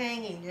not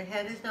hanging. Your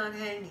head is not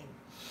hanging.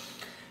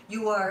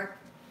 You are,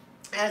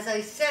 as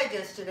I said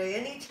yesterday,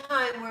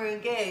 anytime we're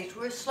engaged,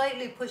 we're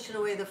slightly pushing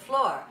away the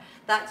floor.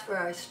 That's where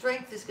our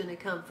strength is going to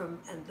come from,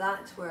 and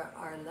that's where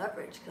our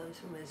leverage comes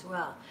from as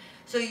well.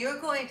 So you're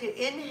going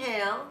to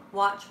inhale,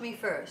 watch me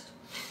first,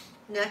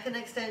 neck and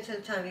extension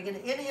of time. You're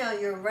going to inhale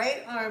your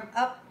right arm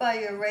up by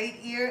your right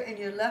ear and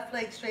your left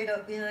leg straight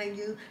out behind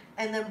you,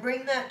 and then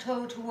bring that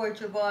toe towards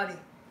your body.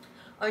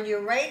 On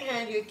your right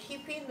hand, you're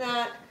keeping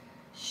that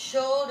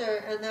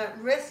shoulder and that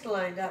wrist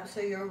lined up, so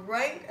you're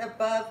right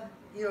above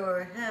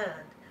your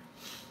hand.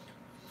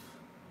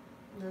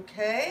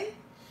 Okay?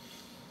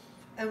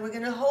 And we're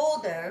going to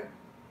hold there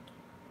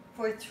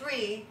for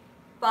 3,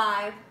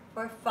 5,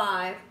 or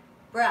 5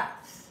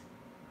 breaths.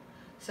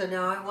 So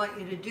now I want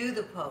you to do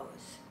the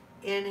pose.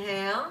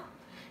 Inhale,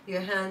 your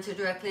hands are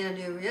directly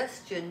under your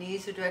wrists, your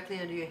knees are directly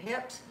under your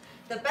hips.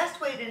 The best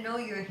way to know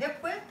your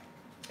hip width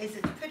is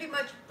it's pretty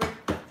much brick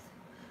width.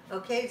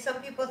 Okay, some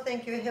people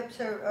think your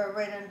hips are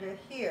right under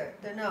here.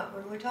 They're not.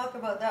 When we talk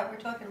about that, we're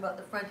talking about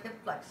the front hip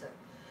flexor.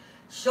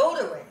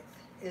 Shoulder width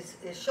is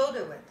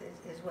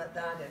what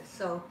that is.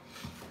 So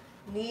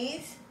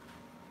knees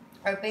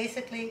are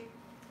basically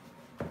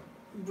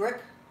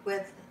brick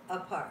width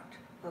apart,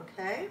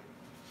 okay?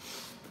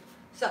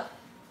 So,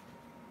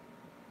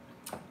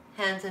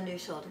 hands under your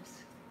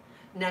shoulders,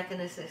 neck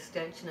and an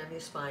extension of your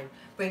spine.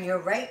 Bring your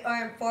right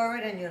arm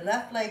forward and your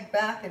left leg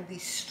back, and be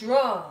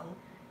strong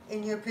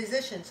in your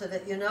position so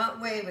that you're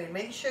not wavering.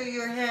 Make sure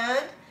your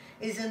hand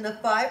is in the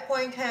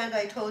 5-point hand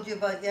I told you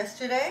about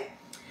yesterday,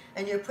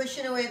 and you're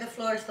pushing away the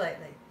floor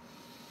slightly.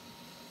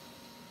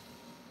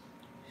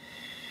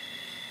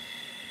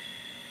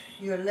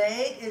 Your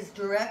leg is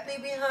directly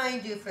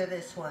behind you for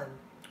this one,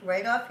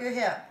 right off your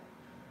hip.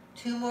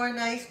 2 more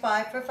nice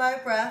 5 for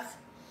 5 breaths.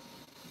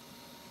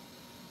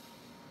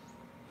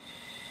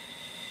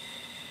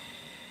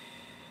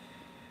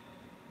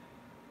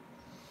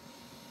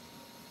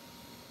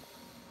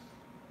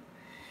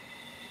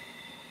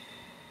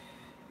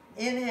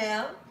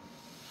 Inhale.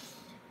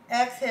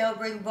 Exhale,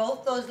 bring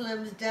both those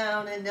limbs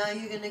down, and now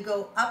you're going to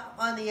go up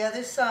on the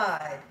other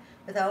side.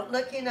 Without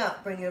looking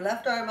up, bring your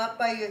left arm up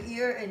by your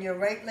ear and your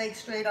right leg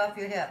straight off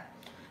your hip.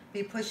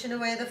 Be pushing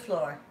away the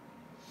floor.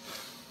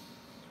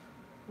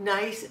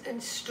 Nice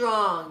and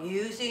strong,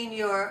 using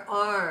your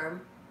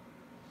arm,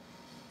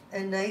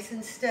 and nice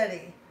and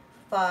steady.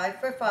 5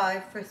 for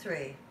 5 for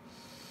 3.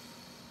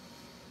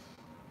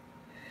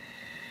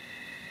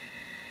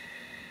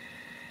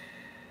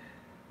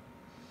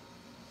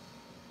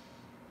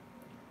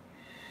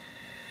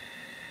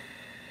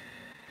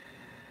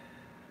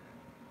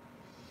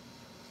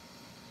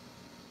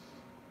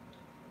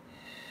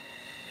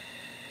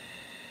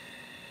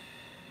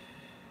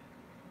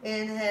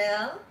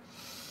 Inhale.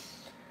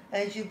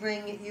 As you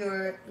bring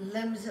your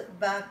limbs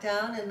back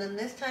down, and then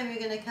this time you're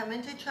going to come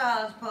into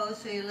child's pose,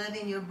 so you're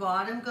letting your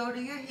bottom go to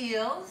your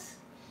heels,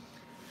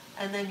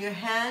 and then your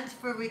hands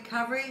for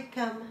recovery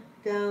come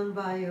down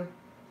by your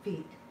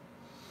feet.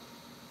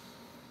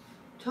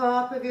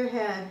 Top of your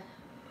head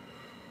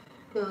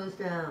goes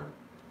down.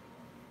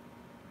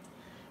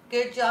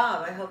 Good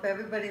job. I hope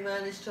everybody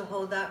managed to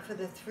hold that for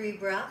the 3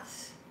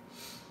 breaths.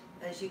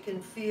 As you can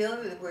feel,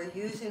 we're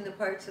using the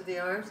parts of the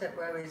arms that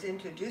I was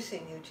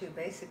introducing you to,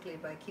 basically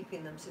by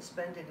keeping them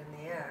suspended in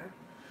the air.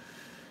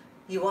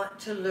 You want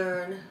to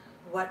learn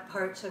what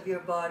parts of your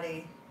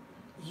body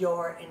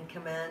you're in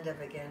command of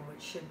again,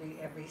 which should be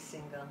every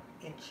single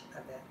inch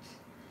of it.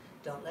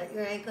 Don't let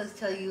your ankles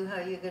tell you how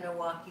you're going to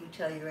walk, you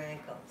tell your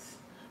ankles.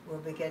 We'll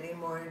be getting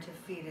more into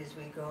feet as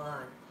we go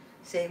on.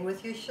 Same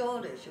with your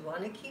shoulders. You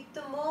want to keep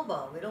them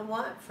mobile. We don't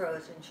want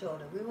frozen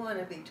shoulder. We want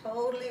to be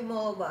totally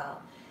mobile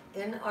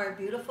in our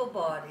beautiful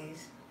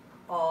bodies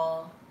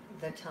all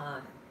the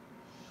time.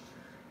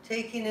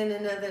 Taking in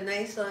another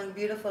nice, long,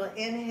 beautiful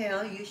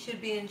inhale. You should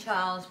be in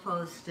child's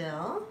pose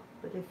still,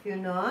 but if you're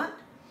not,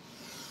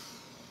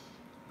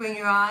 bring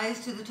your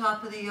eyes to the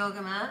top of the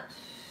yoga mat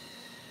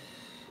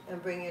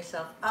and bring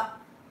yourself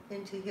up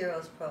into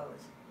hero's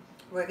pose.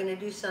 We're going to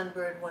do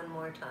sunbird one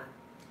more time.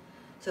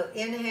 So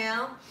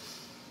inhale.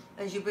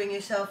 As you bring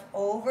yourself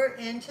over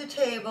into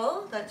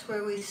table, that's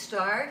where we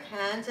start.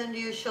 Hands under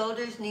your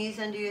shoulders, knees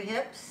under your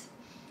hips.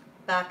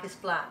 Back is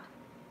flat.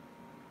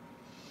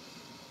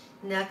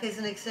 Neck is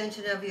an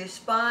extension of your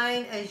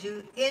spine. As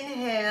you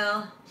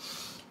inhale,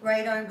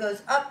 right arm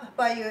goes up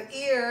by your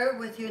ear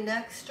with your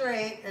neck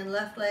straight and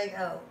left leg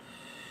out.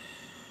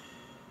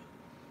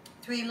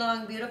 3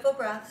 long, beautiful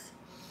breaths.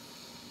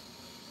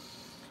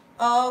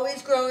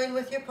 Always growing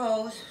with your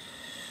pose.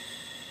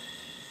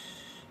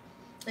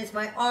 Is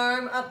my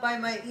arm up by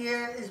my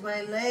ear? Is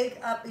my leg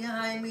up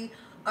behind me?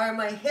 Are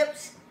my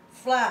hips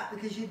flat?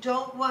 Because you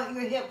don't want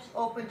your hips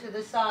open to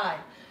the side.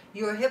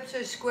 Your hips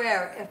are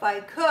square. If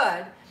I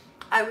could,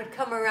 I would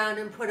come around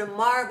and put a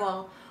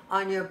marble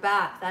on your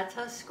back. That's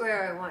how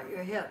square I want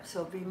your hips.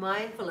 So be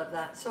mindful of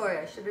that. Sorry,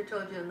 I should have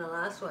told you in the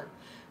last one.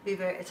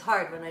 It's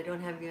hard when I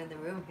don't have you in the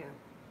room here.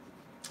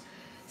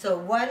 So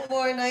one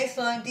more nice,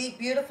 long, deep,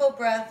 beautiful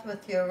breath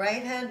with your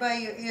right hand by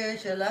your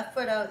ears, your left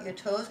foot out, your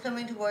toes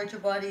coming towards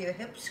your body, your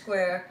hips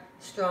square,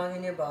 strong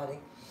in your body.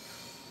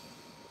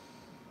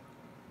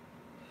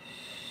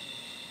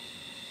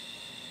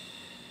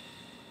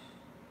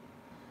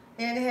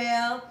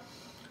 Inhale.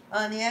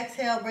 On the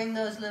exhale, bring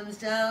those limbs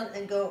down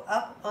and go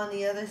up on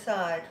the other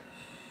side.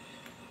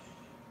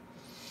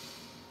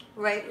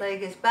 Right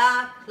leg is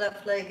back,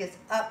 left leg is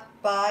up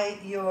by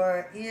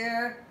your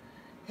ear.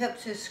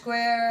 Hips are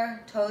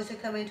square, toes are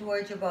coming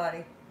towards your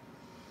body.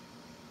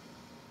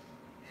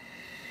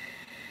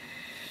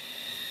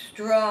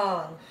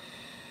 Strong.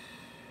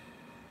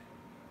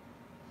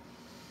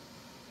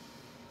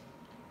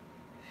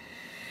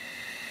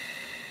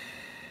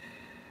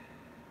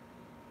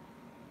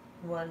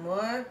 One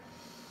more.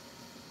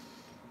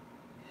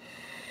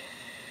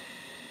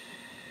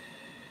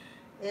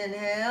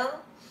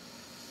 Inhale.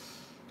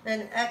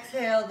 And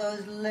exhale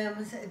those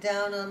limbs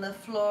down on the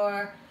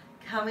floor.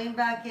 Coming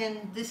back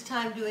in, this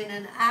time doing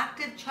an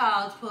active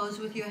child's pose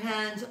with your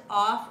hands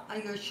off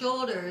your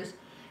shoulders,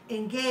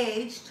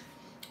 engaged.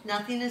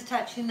 Nothing is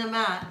touching the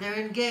mat. They're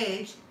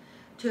engaged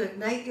to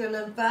ignite your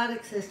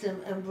lymphatic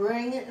system and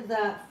bring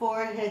that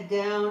forehead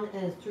down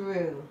and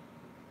through.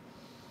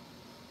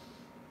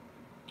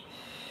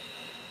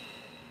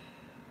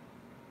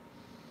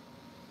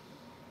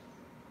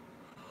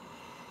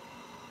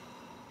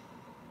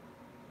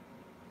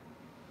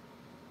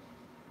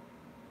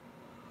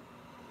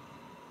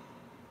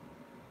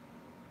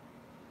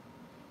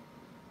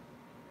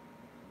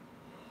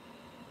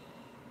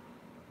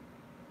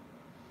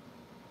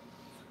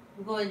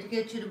 I'm going to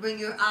get you to bring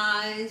your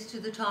eyes to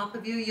the top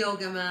of your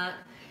yoga mat.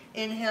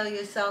 Inhale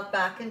yourself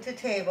back into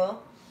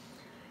table.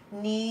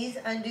 Knees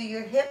under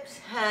your hips,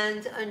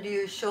 hands under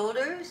your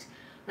shoulders.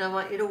 And I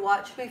want you to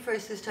watch me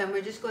first this time.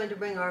 We're just going to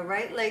bring our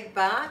right leg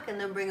back and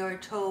then bring our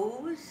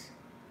toes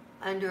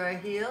under our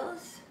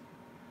heels.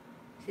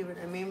 See what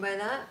I mean by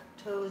that?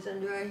 Toes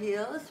under our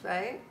heels,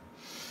 right?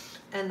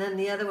 And then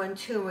the other one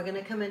too. We're going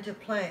to come into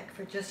plank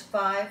for just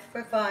 5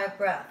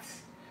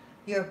 breaths.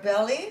 Your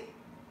belly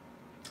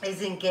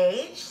is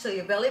engaged, so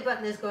your belly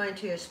button is going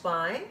to your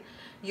spine.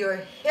 Your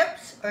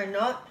hips are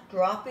not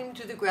dropping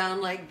to the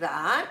ground like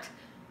that.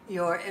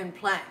 You're in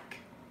plank,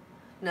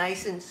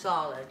 nice and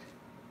solid,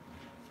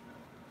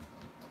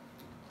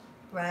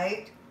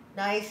 right?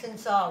 Nice and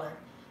solid.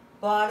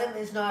 Bottom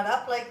is not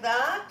up like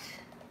that.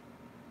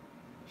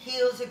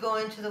 Heels are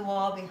going to the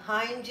wall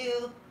behind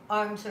you.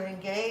 Arms are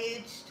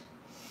engaged,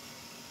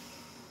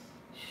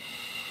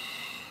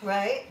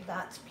 right?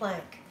 That's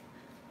plank.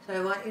 So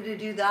I want you to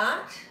do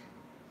that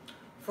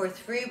for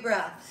 3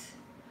 breaths.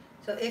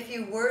 So if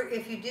you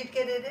did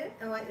get it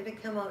in, I want you to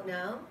come out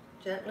now,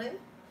 gently.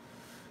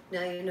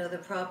 Now you know the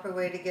proper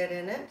way to get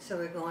in it, so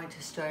we're going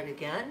to start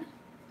again.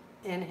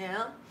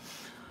 Inhale.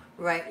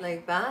 Right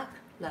leg back,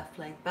 left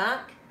leg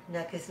back.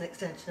 Neck is an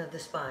extension of the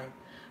spine.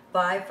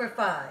 5 for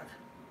 5.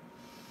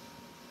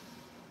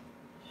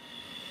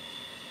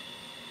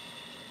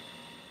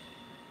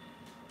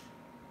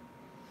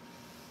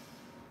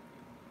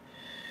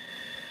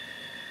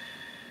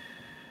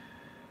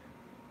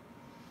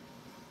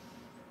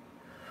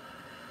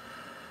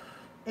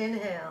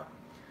 Inhale.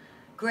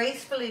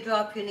 Gracefully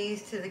drop your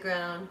knees to the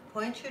ground.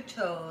 Point your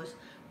toes.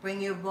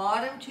 Bring your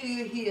bottom to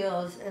your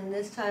heels, and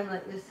this time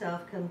let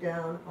yourself come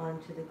down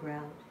onto the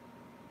ground.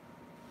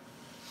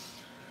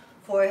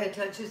 Forehead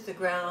touches the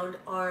ground,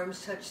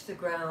 arms touch the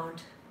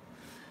ground.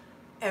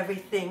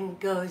 Everything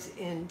goes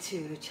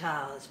into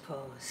child's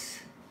pose.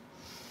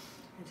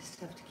 I just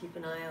have to keep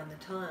an eye on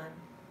the time.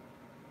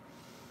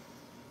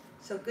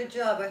 So good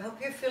job. I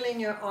hope you're feeling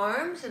your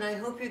arms, and I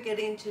hope you're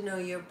getting to know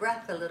your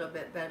breath a little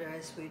bit better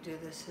as we do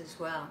this as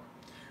well.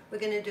 We're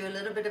going to do a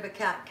little bit of a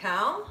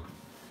cat-cow.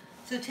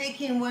 So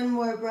taking one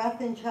more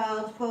breath in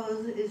child's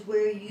pose is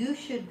where you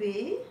should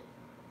be.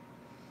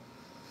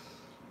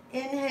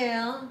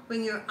 Inhale,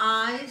 bring your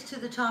eyes to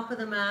the top of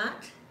the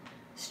mat.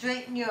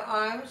 Straighten your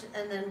arms,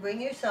 and then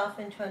bring yourself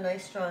into a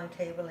nice strong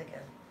table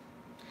again.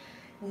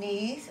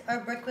 Knees are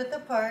brick width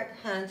apart,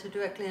 hands are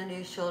directly under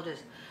your shoulders.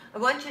 I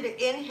want you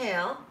to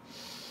inhale,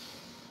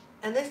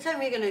 and this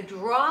time you're going to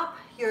drop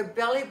your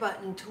belly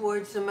button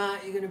towards the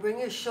mat. You're going to bring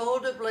your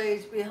shoulder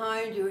blades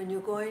behind you, and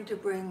you're going to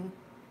bring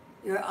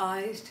your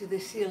eyes to the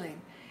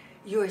ceiling.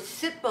 Your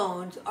sit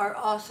bones are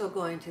also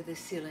going to the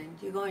ceiling.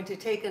 You're going to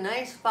take a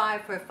nice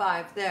 5 for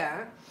 5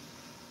 there.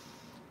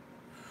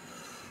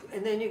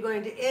 And then you're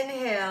going to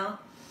inhale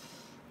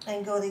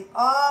and go the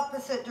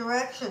opposite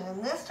direction.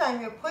 And this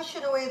time you're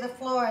pushing away the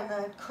floor, and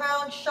the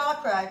crown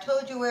chakra, I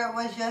told you where it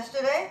was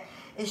yesterday,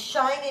 is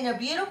shining a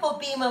beautiful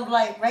beam of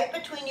light right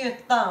between your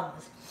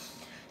thumbs.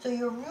 So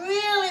you're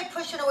really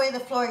pushing away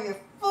the floor.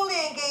 You're fully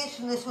engaged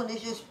in this one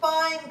as your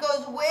spine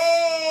goes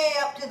way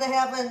up to the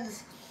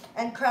heavens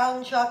and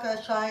crown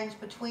chakra shines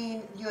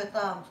between your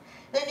thumbs.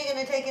 Then you're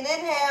going to take an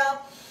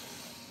inhale,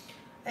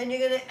 and you're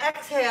going to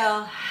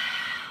exhale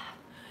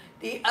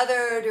the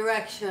other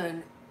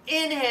direction.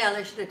 Inhale.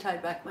 I should have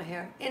tied back my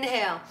hair.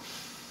 Inhale.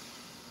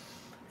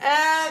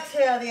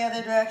 Exhale the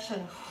other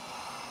direction.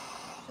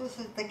 This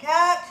is the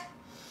cat.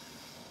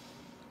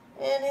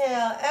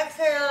 Inhale.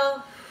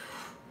 Exhale.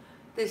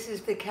 This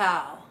is the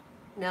cow.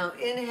 Now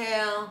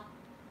inhale,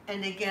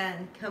 and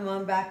again, come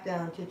on back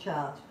down to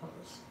child's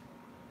pose.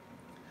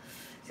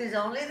 This is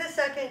only the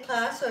second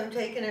class, so I'm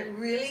taking it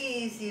really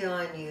easy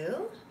on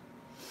you.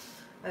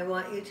 I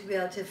want you to be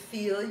able to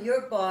feel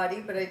your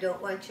body, but I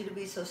don't want you to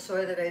be so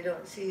sore that I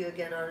don't see you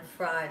again on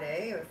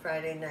Friday or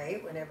Friday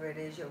night, whenever it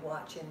is you're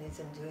watching these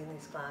and doing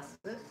these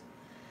classes.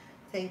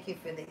 Thank you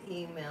for the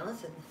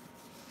emails, and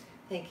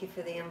thank you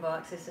for the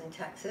inboxes in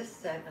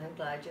Texas. I'm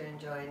glad you're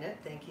enjoying it.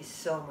 Thank you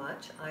so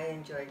much. I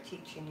enjoy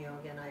teaching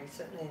yoga, and I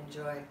certainly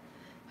enjoy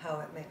how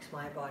it makes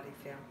my body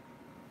feel.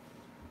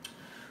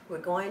 We're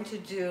going to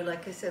do,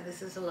 like I said,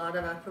 this is a lot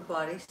of upper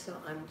body, so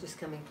I'm just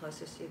coming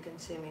closer so you can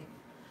see me.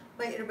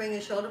 I want you to bring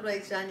your shoulder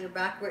blades down your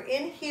back. We're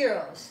in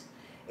heroes.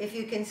 If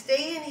you can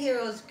stay in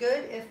heroes,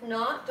 good. If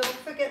not, don't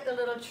forget the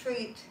little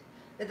treat,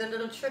 the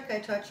little trick I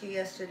taught you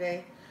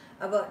yesterday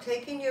about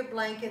taking your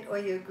blanket or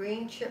your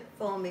green chip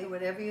foamy,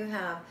 whatever you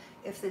have.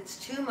 If it's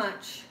too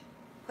much,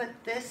 put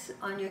this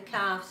on your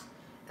calves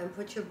and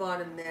put your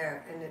bottom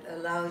there, and it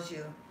allows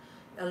you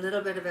a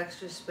little bit of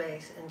extra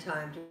space and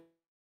time to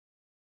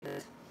do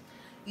this.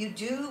 You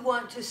do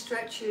want to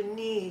stretch your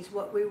knees.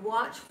 What we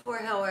watch for,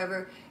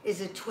 however,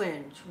 is a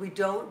twinge. We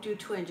don't do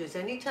twinges.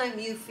 Anytime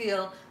you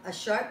feel a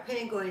sharp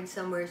pain going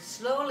somewhere,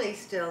 slowly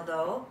still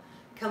though,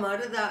 come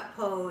out of that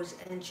pose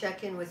and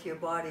check in with your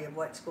body of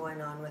what's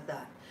going on with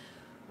that.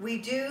 We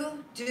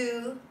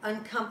do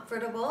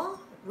uncomfortable.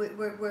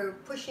 We're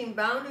pushing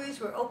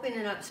boundaries. We're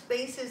opening up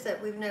spaces that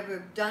we've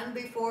never done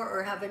before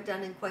or haven't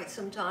done in quite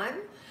some time.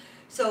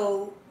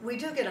 So we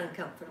do get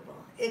uncomfortable.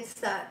 It's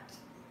that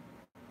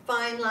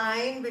fine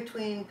line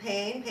between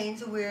pain.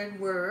 Pain's a weird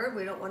word.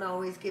 We don't want to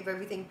always give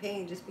everything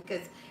pain just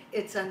because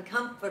it's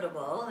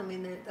uncomfortable. I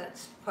mean,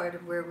 that's part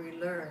of where we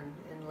learn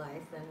in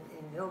life and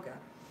in yoga.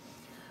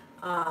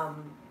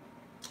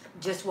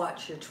 Just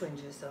watch your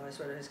twinges, though, is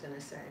what I was going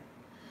to say.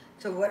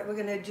 So what we're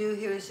going to do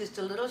here is just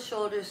a little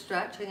shoulder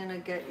stretch. I'm going to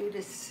get you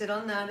to sit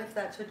on that if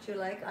that's what you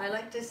like. I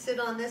like to sit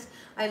on this.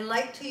 I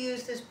like to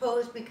use this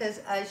pose because,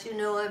 as you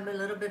know, I'm a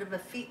little bit of a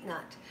feet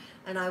nut.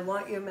 And I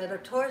want your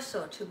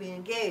metatarso to be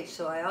engaged.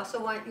 So I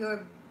also want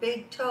your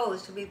big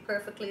toes to be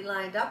perfectly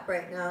lined up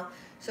right now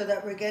so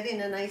that we're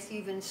getting a nice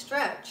even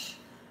stretch,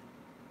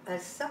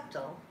 as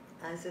subtle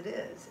as it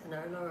is in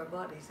our lower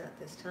bodies at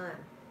this time.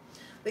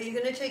 But you're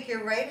going to take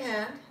your right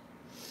hand,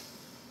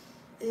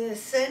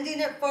 sending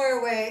it far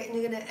away, and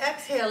you're going to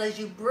exhale as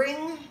you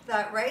bring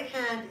that right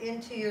hand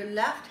into your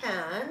left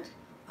hand.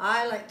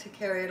 I like to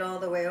carry it all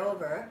the way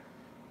over.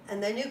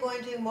 And then you're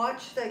going to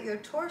watch that your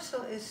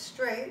torso is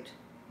straight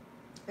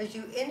as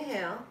you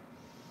inhale,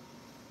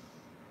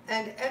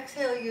 and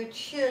exhale your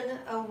chin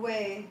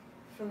away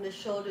from the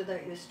shoulder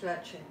that you're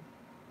stretching.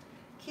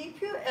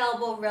 keep your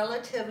elbow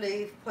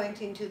relatively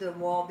pointing to the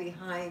wall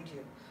behind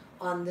you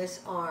on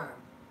this arm.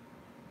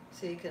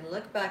 So you can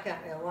look back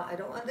at me. I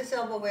don't want this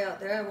elbow way out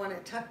there. I want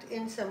it tucked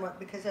in somewhat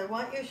because I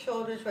want your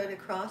shoulders right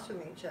across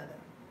from each other.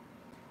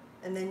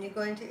 And then you're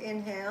going to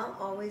inhale,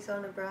 always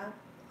on a breath.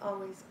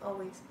 Always,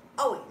 always,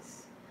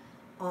 always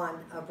on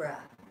a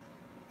breath.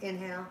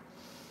 Inhale.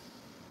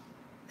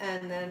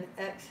 And then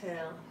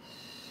exhale.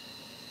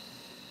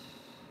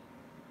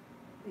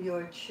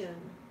 Your chin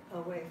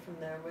away from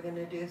there. We're going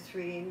to do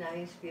 3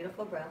 nice,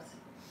 beautiful breaths.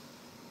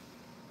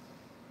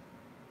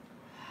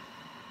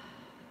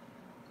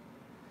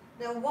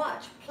 Now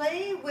watch,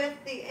 play with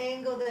the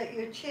angle that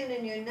your chin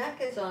and your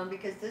neck is on,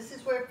 because this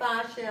is where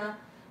fascia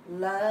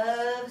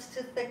loves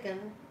to thicken.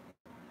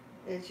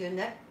 Is your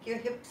neck, your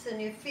hips,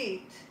 and your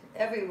feet,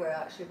 everywhere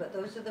actually, but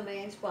those are the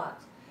main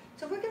spots.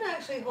 So we're going to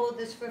actually hold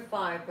this for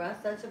 5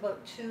 breaths. That's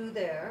about 2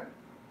 there.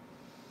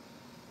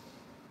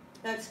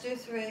 Let's do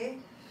 3.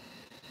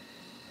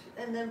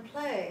 And then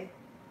play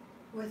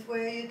with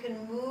where you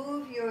can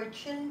move your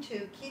chin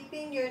to,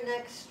 keeping your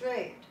neck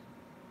straight.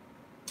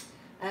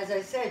 As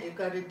I said, you've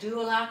got a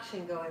dual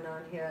action going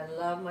on here. I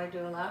love my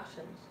dual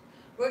actions.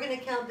 We're going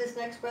to count this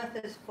next breath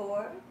as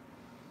 4.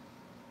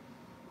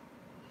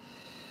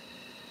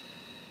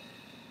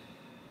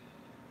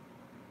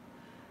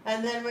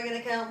 And then we're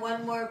going to count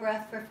 1 more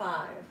breath for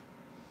 5.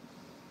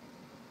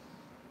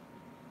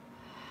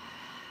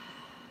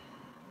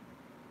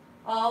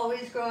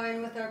 Always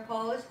growing with our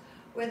pose.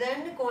 We're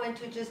then going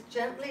to just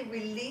gently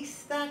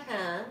release that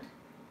hand.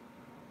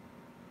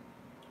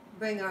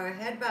 Bring our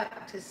head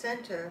back to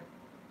center.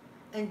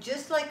 And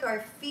just like our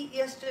feet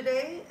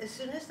yesterday, as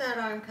soon as that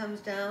arm comes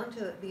down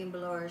to it being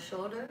below our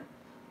shoulder,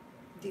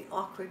 the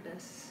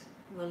awkwardness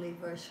will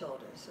leave our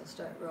shoulder. So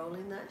start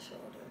rolling that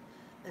shoulder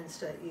and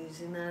start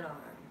using that arm.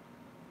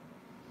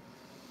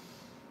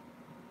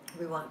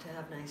 We want to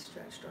have nice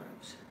stretched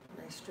arms,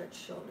 nice stretched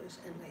shoulders,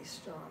 and nice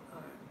strong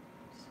arms.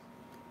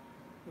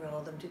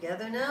 Roll them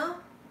together now.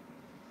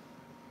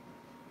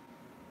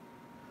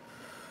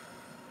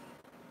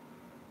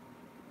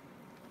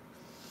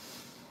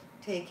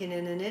 Taking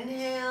in an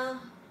inhale.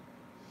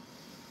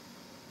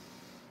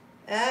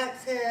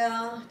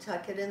 Exhale.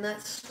 Tuck it in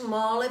that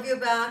small of your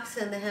back.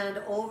 Send the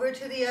hand over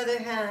to the other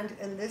hand.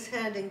 And this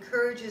hand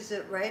encourages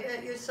it right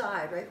at your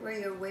side, right where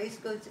your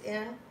waist goes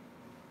in,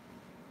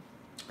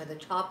 or the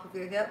top of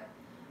your hip.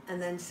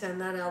 And then send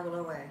that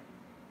elbow away.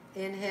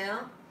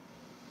 Inhale.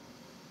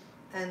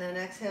 And then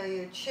exhale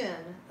your chin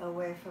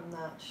away from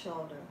that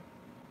shoulder.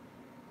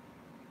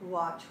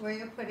 Watch where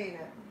you're putting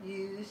it.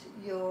 Use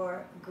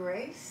your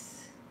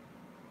grace.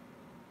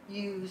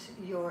 Use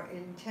your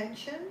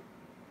intention.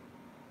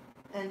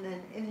 And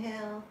then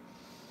inhale.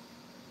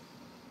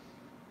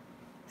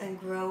 And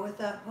grow with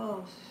that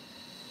pose.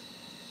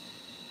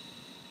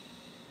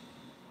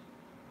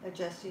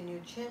 Adjusting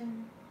your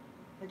chin.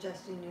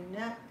 Adjusting your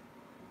neck.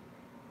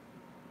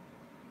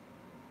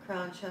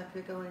 Crown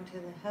chakra going to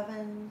the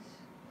heavens.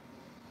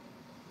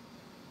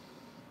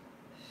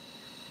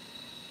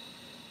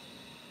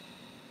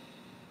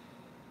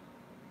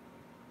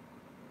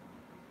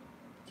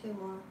 2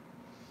 more.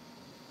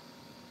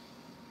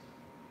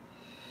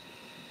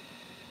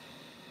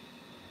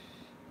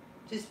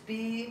 Just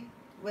be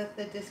with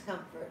the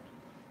discomfort,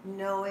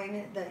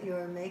 knowing that you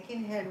are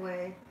making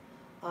headway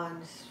on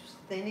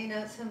thinning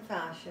out some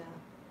fascia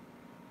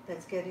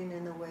that's getting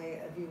in the way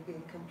of you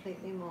being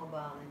completely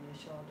mobile in your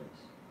shoulders.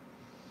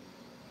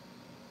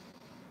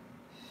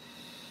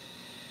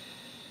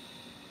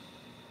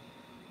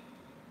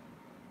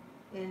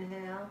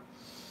 Inhale.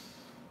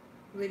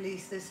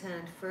 Release this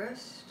hand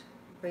first.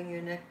 Bring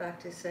your neck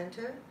back to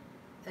center.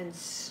 And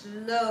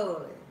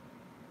slowly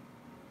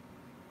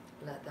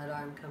let that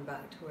arm come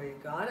back to where you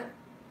got it.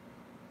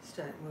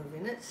 Start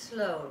moving it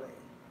slowly.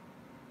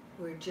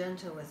 We're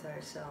gentle with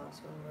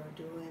ourselves when we're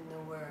doing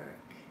the work.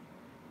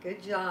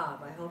 Good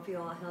job. I hope you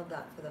all held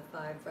that for the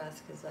 5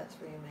 breaths, because that's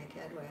where you make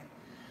headway.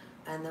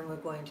 And then we're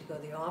going to go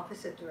the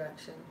opposite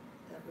direction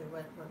that we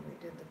went when we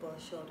did the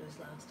both shoulders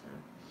last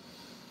time.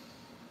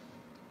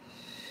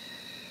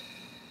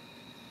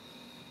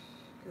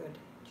 Good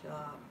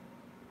job.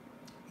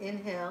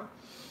 Inhale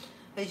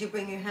as you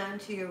bring your hand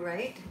to your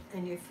right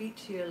and your feet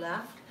to your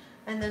left.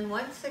 And then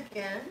once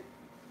again,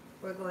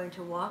 we're going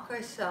to walk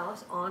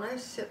ourselves on our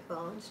sit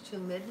bones to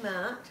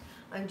mid-mat.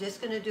 I'm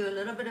just going to do a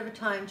little bit of a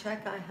time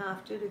check. I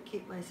have to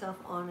keep myself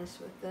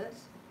honest with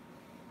this.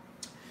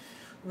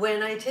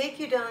 When I take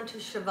you down to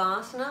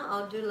Shavasana,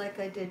 I'll do like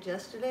I did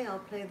yesterday. I'll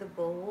play the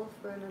bowl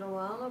for a little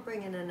while. I'll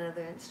bring in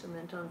another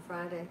instrument on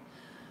Friday.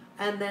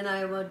 And then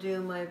I will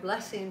do my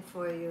blessing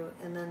for you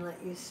and then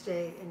let you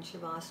stay in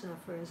Shavasana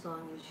for as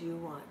long as you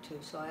want to.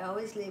 So I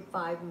always leave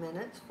 5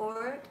 minutes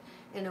for it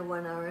in a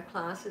 1-hour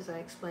class. As I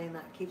explain,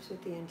 that keeps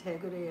with the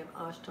integrity of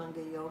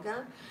Ashtanga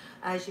Yoga.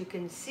 As you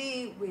can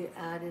see, we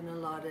add in a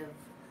lot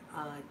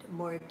of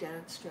more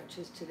dance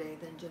stretches today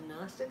than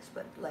gymnastics,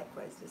 but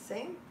likewise the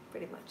same,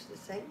 pretty much the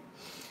same.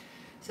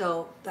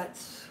 So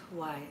that's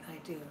why I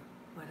do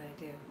what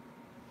I do.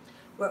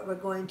 What we're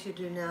going to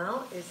do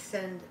now is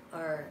send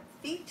our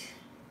feet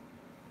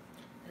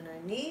and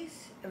our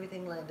knees,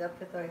 everything lined up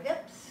with our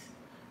hips.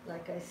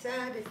 Like I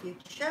said, if you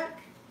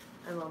check,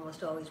 I'm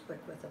almost always brick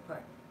width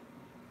apart.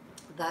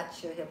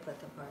 That's your hip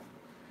width apart.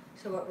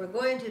 So what we're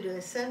going to do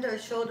is send our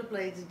shoulder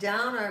blades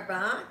down our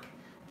back.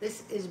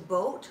 This is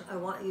boat. I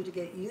want you to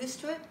get used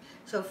to it.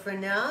 So for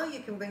now, you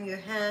can bring your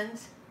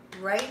hands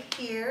right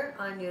here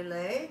on your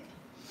leg.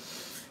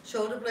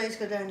 Shoulder blades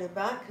go down your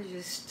back because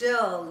you're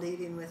still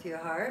leading with your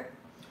heart.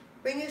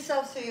 Bring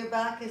yourself so your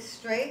back is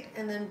straight,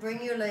 and then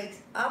bring your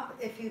legs up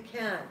if you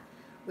can.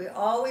 We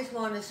always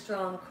want a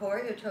strong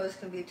core. Your toes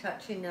can be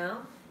touching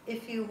now.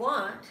 If you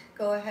want,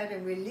 go ahead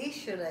and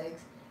release your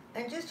legs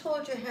and just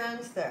hold your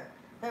hands there.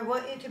 I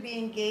want you to be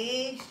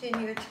engaged in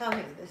your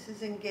tummy. This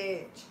is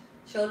engaged.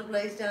 Shoulder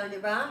blades down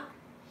your back.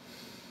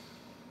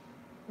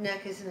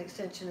 Neck is an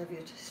extension of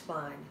your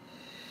spine.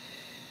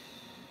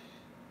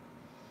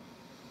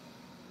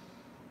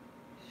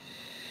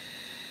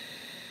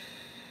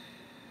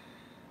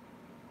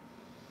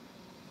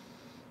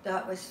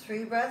 That was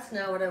 3 breaths.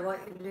 Now what I want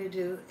you to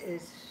do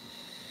is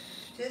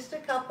just a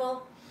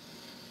couple.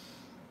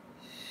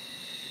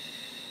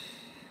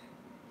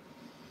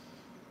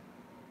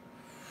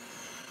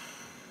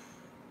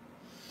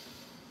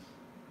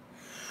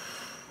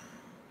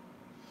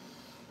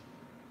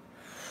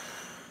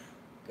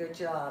 Good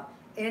job.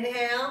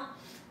 Inhale,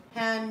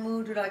 hand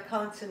mudra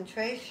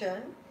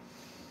concentration,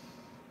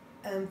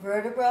 and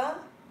vertebra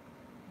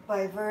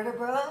by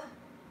vertebra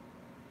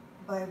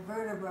by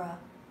vertebra.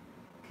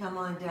 Come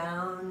on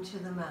down to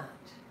the mat.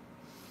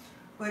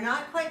 We're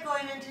not quite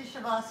going into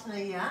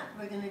Shavasana yet.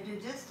 We're going to do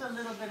just a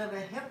little bit of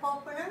a hip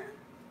opener.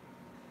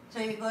 So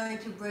you're going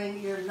to bring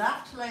your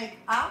left leg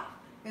up.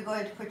 You're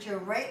going to put your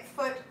right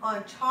foot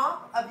on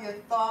top of your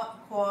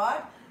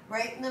quad,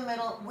 right in the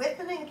middle, with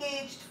an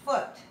engaged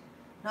foot.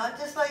 Not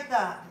just like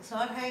that. It's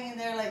not hanging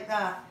there like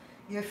that.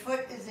 Your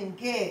foot is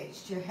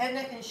engaged. Your head,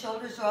 neck, and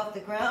shoulders are off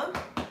the ground.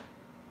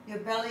 Your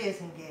belly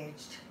is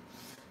engaged.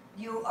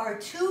 You are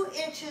 2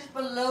 inches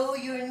below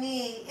your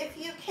knee, if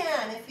you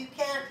can. If you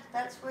can't,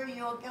 that's where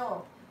you'll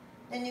go.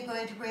 Then you're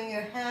going to bring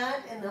your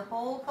hand in the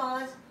whole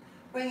cause.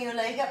 Bring your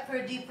leg up for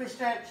a deeper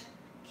stretch.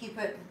 Keep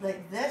it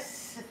like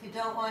this if you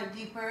don't want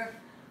deeper.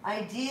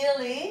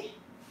 Ideally,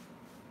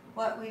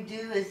 what we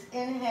do is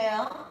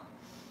inhale,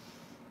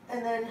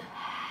 and then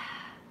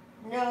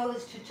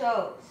nose to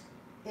toes.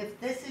 If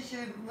this is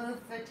your move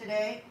for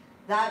today,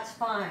 that's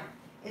fine.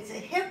 It's a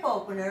hip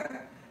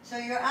opener. So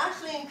you're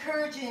actually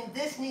encouraging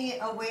this knee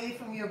away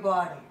from your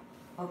body,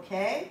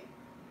 okay?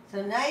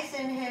 So nice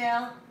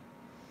inhale.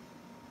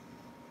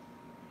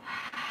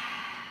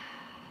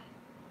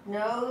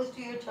 Nose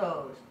to your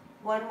toes.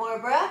 One more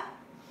breath.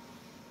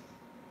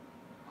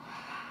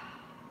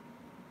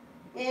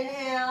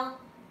 Inhale.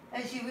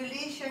 As you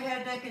release your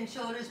head, neck, and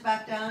shoulders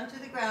back down to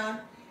the ground,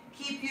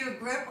 keep your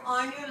grip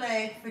on your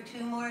leg for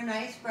 2 more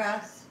nice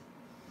breaths.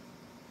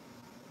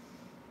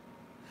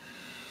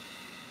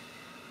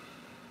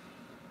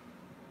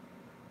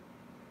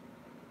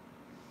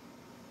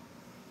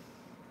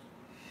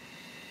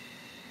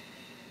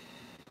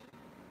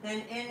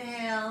 Then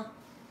inhale,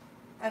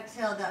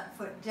 exhale that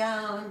foot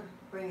down,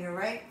 bring your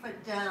right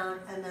foot down,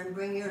 and then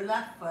bring your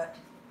left foot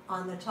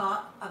on the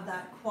top of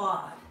that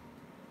quad.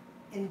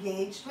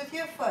 Engaged with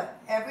your foot.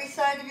 Every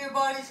side of your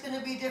body is going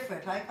to be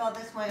different. I call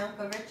this my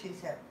Uncle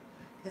Richie's hip,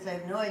 because I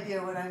have no idea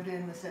what I'm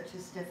doing with such a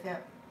stiff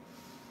hip.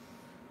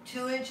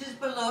 2 inches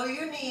below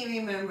your knee,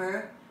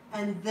 remember,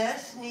 and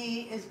this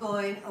knee is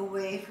going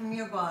away from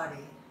your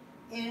body.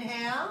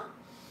 Inhale.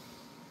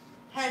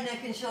 Head, neck,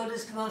 and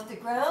shoulders come off the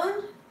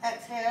ground.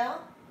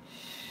 Exhale.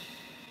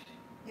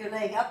 Your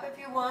leg up if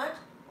you want,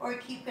 or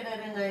keep it at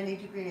a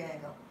 90-degree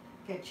angle.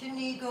 Get your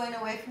knee going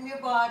away from your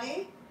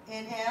body.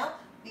 Inhale.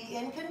 Be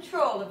in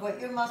control of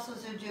what your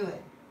muscles are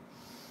doing.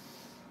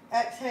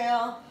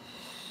 Exhale.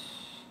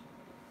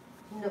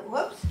 No,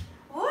 whoops,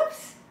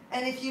 whoops.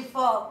 And if you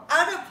fall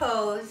out of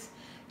pose,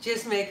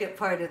 just make it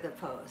part of the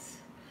pose.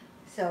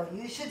 So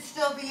you should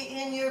still be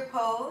in your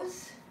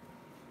pose.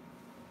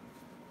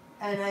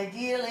 And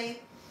ideally,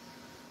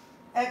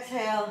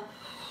 exhale,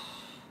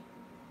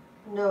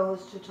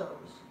 nose to toes.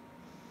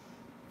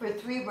 For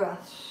 3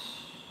 breaths.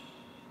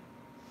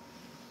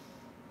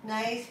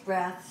 Nice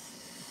breaths.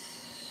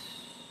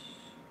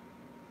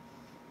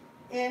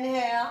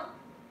 Inhale.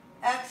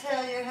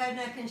 Exhale your head,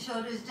 neck, and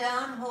shoulders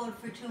down. Hold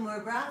for 2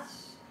 more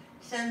breaths.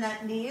 Send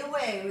that knee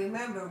away.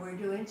 Remember, we're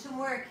doing some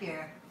work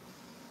here.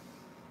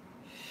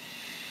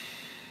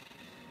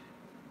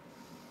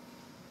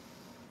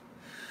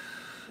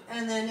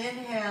 And then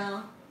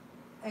inhale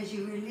as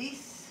you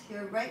release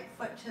your right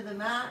foot to the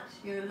mat,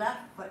 your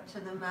left foot to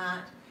the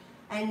mat.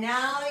 And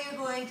now you're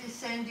going to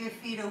send your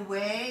feet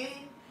away.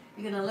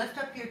 You're going to lift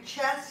up your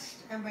chest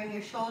and bring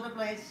your shoulder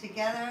blades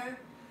together.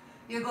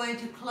 You're going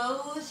to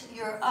close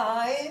your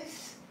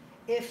eyes.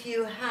 If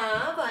you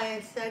have,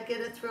 I said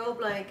get a throw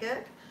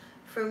blanket.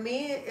 For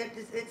me,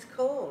 it's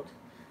cold.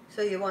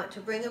 So you want to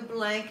bring a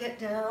blanket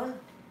down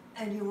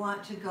and you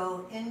want to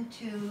go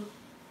into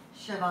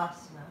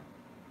Shavasana.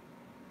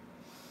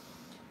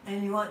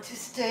 And you want to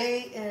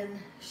stay in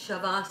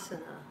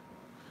Shavasana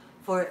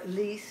for at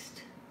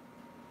least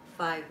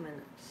 5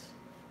 minutes.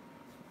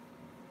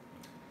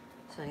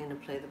 So I'm going to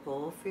play the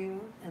bowl for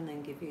you and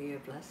then give you your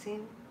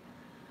blessing.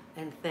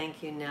 And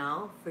thank you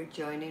now for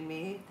joining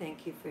me.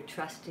 Thank you for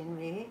trusting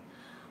me.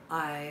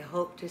 I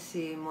hope to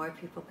see more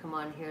people come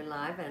on here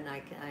live, and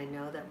I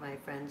know that my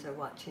friends are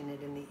watching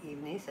it in the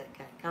evenings that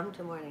can't come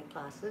to morning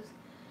classes.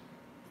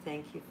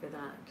 Thank you for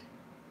that.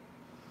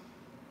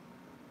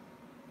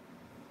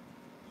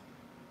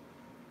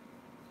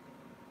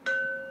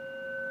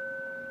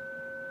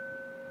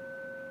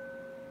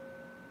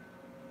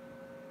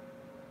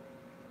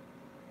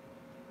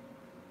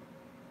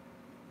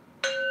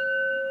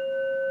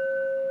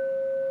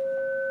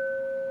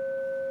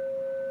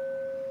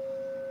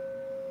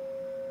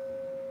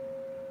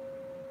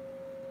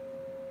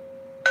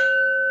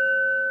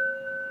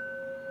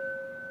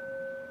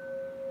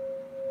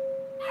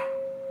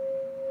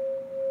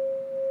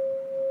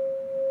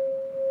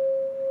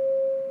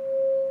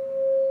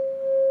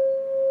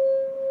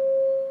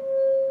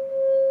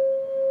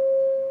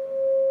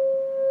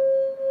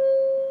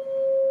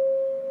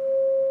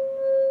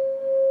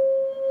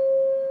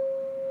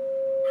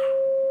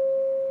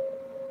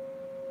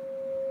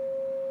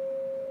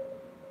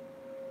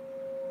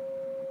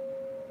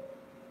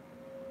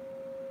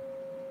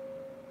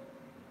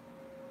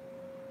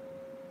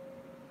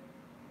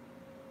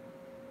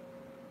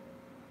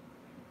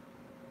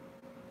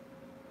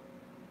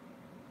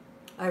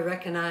 I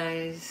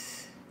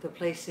recognize the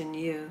place in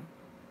you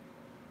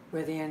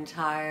where the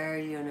entire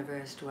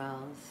universe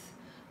dwells.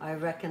 I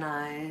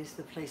recognize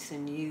the place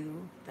in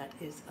you that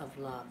is of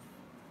love.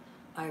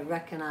 I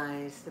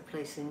recognize the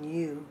place in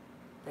you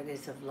that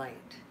is of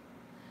light.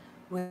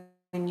 When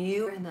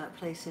you are in that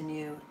place in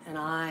you and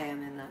I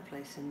am in that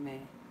place in me,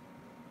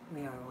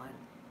 we are one.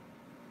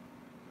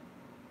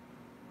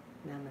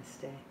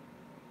 Namaste.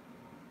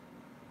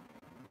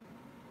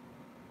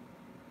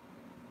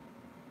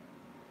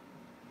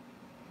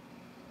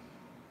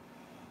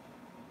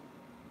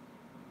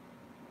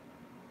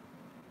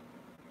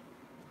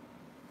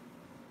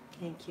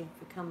 Thank you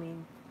for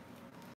coming.